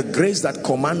fruitfulness, the grace that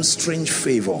commands strange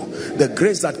favor, the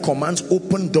grace that commands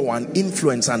open door and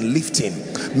influence and lifting,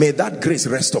 may that grace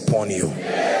rest upon you.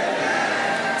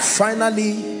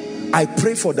 Finally, I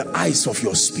pray for the eyes of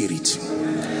your spirit.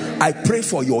 I pray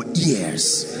for your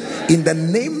ears. In the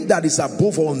name that is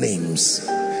above all names,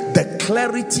 the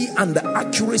clarity and the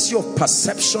accuracy of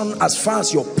perception as far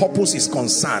as your purpose is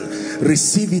concerned,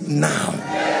 receive it now.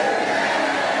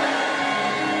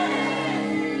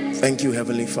 Thank you,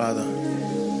 Heavenly Father.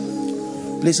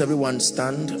 Please everyone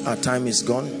stand. Our time is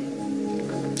gone.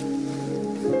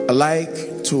 I'd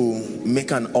like to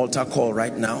make an altar call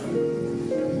right now.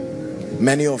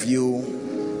 Many of you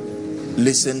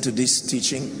listen to this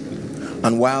teaching,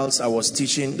 and whilst I was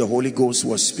teaching, the Holy Ghost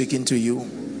was speaking to you.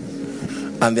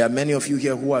 And there are many of you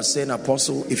here who are saying,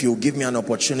 Apostle, if you give me an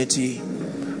opportunity,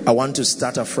 I want to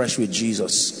start afresh with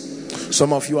Jesus.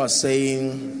 Some of you are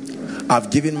saying, I've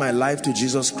given my life to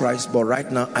Jesus Christ, but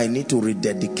right now I need to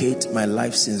rededicate my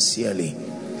life sincerely.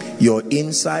 You're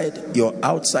inside, you're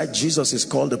outside. Jesus is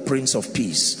called the Prince of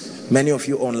Peace. Many of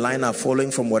you online are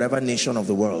following from whatever nation of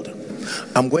the world.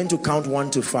 I'm going to count 1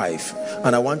 to 5,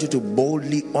 and I want you to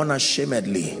boldly,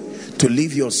 unashamedly, to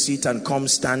leave your seat and come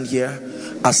stand here.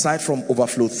 Aside from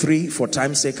overflow 3, for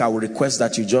time's sake, I will request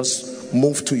that you just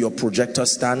move to your projector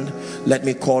stand. Let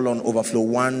me call on overflow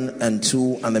 1 and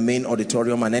 2 and the main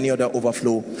auditorium, and any other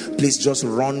overflow. Please just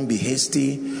run, be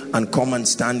hasty, and come and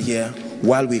stand here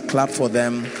while we clap for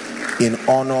them in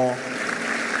honor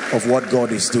of what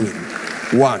God is doing.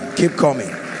 1, keep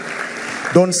coming.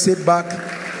 Don't sit back.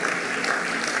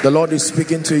 The Lord is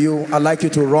speaking to you. I'd like you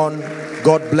to run.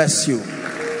 God bless you.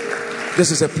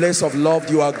 This is a place of love.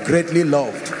 You are greatly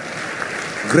loved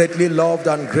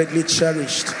and greatly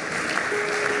cherished.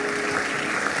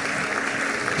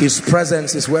 His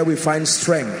presence is where we find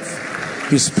strength.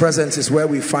 His presence is where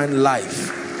we find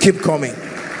life. Keep coming.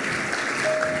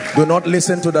 Do not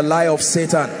listen to the lie of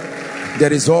Satan.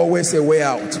 There is always a way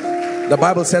out. The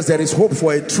Bible says there is hope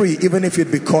for a tree, even if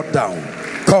it be cut down.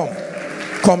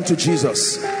 Come to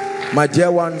Jesus. My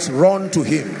dear ones, run to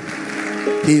him.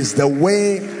 He is the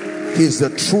way, he is the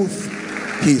truth,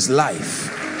 he is life.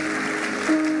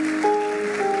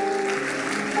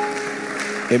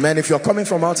 Amen. If you're coming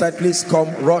from outside, please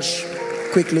come, rush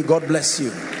quickly. God bless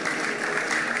you.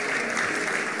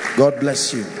 God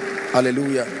bless you.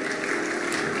 Hallelujah.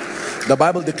 The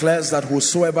Bible declares that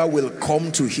whosoever will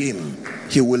come to him,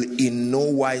 he will in no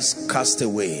wise cast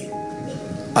away.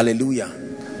 Hallelujah.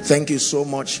 Thank you so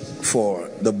much for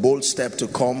the bold step to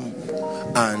come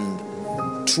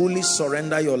and truly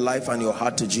surrender your life and your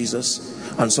heart to Jesus.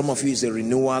 And some of you is a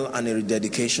renewal and a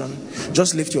rededication.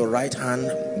 Just lift your right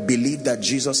hand. Believe that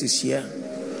Jesus is here.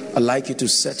 I'd like you to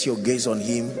set your gaze on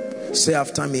him. Say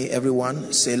after me,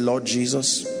 everyone. Say, Lord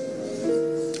Jesus,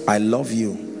 I love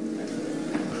you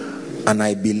and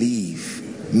I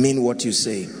believe. Mean what you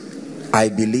say. I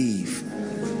believe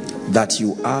that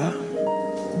you are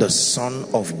the Son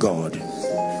of God.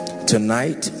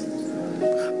 Tonight,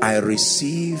 I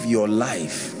receive your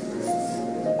life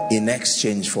in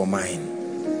exchange for mine.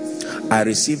 I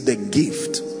receive the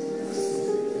gift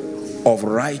of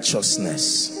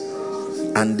righteousness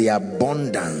and the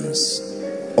abundance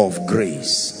of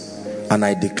grace, and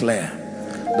I declare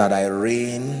that I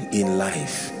reign in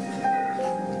life.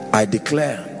 I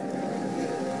declare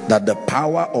that the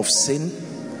power of sin,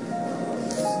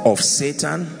 of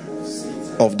Satan,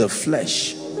 of the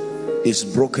flesh is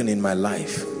broken in my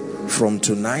life from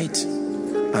tonight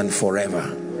and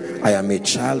forever. I am a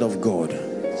child of God.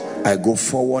 I go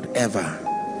forward ever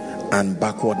and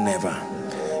backward never.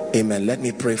 Amen. Let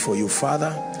me pray for you.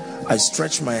 Father, I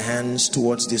stretch my hands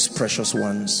towards these precious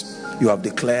ones. You have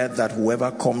declared that whoever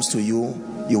comes to you,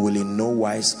 you will in no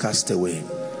wise cast away.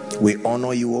 We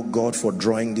honor you, O God, for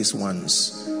drawing these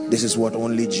ones. This is what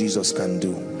only Jesus can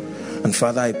do. And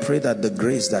Father, I pray that the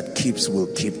grace that keeps will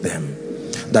keep them,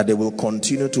 that they will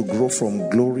continue to grow from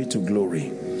glory to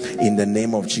glory. In the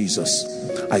name of Jesus,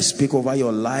 I speak over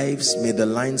your lives. May the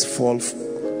lines fall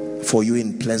for you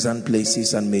in pleasant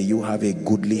places, and may you have a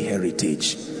goodly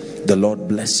heritage. The Lord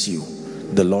bless you.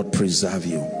 The Lord preserve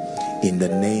you. In the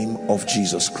name of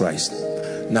Jesus Christ.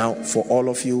 Now, for all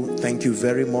of you, thank you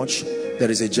very much. There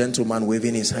is a gentleman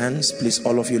waving his hands. Please,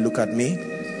 all of you, look at me.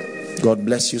 God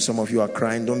bless you. Some of you are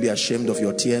crying. Don't be ashamed of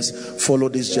your tears. Follow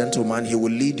this gentleman. He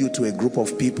will lead you to a group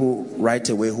of people right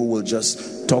away who will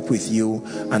just talk with you,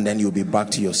 and then you'll be back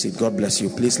to your seat. God bless you.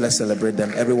 Please, let's celebrate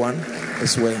them. Everyone,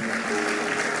 this way.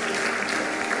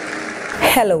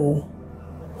 Hello.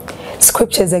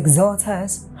 Scriptures exhort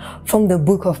us from the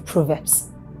book of Proverbs.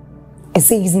 It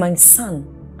says, my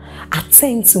son,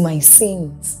 attend to my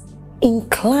sayings.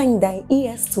 Incline thy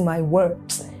ears to my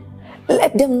words.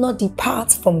 Let them not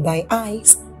depart from thy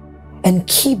eyes, and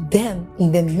keep them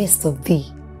in the midst of thee.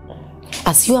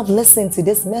 As you have listened to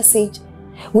this message,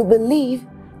 we believe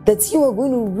that you are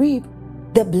going to reap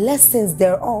the blessings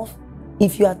thereof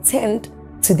if you attend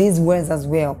to these words as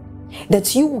well.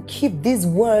 That you will keep these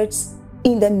words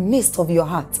in the midst of your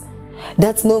heart.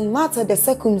 That no matter the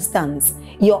circumstance,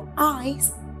 your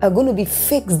eyes are going to be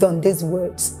fixed on these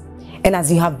words. And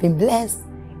as you have been blessed,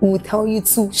 we will tell you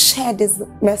to share this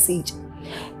message.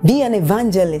 Be an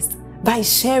evangelist by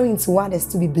sharing to others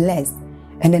to be blessed.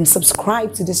 And then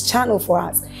subscribe to this channel for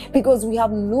us, because we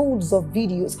have loads of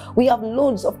videos, we have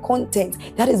loads of content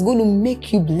that is going to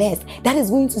make you blessed, that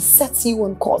is going to set you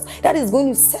on course, that is going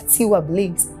to set you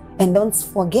ablaze. And don't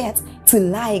forget to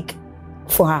like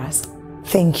for us.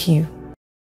 Thank you.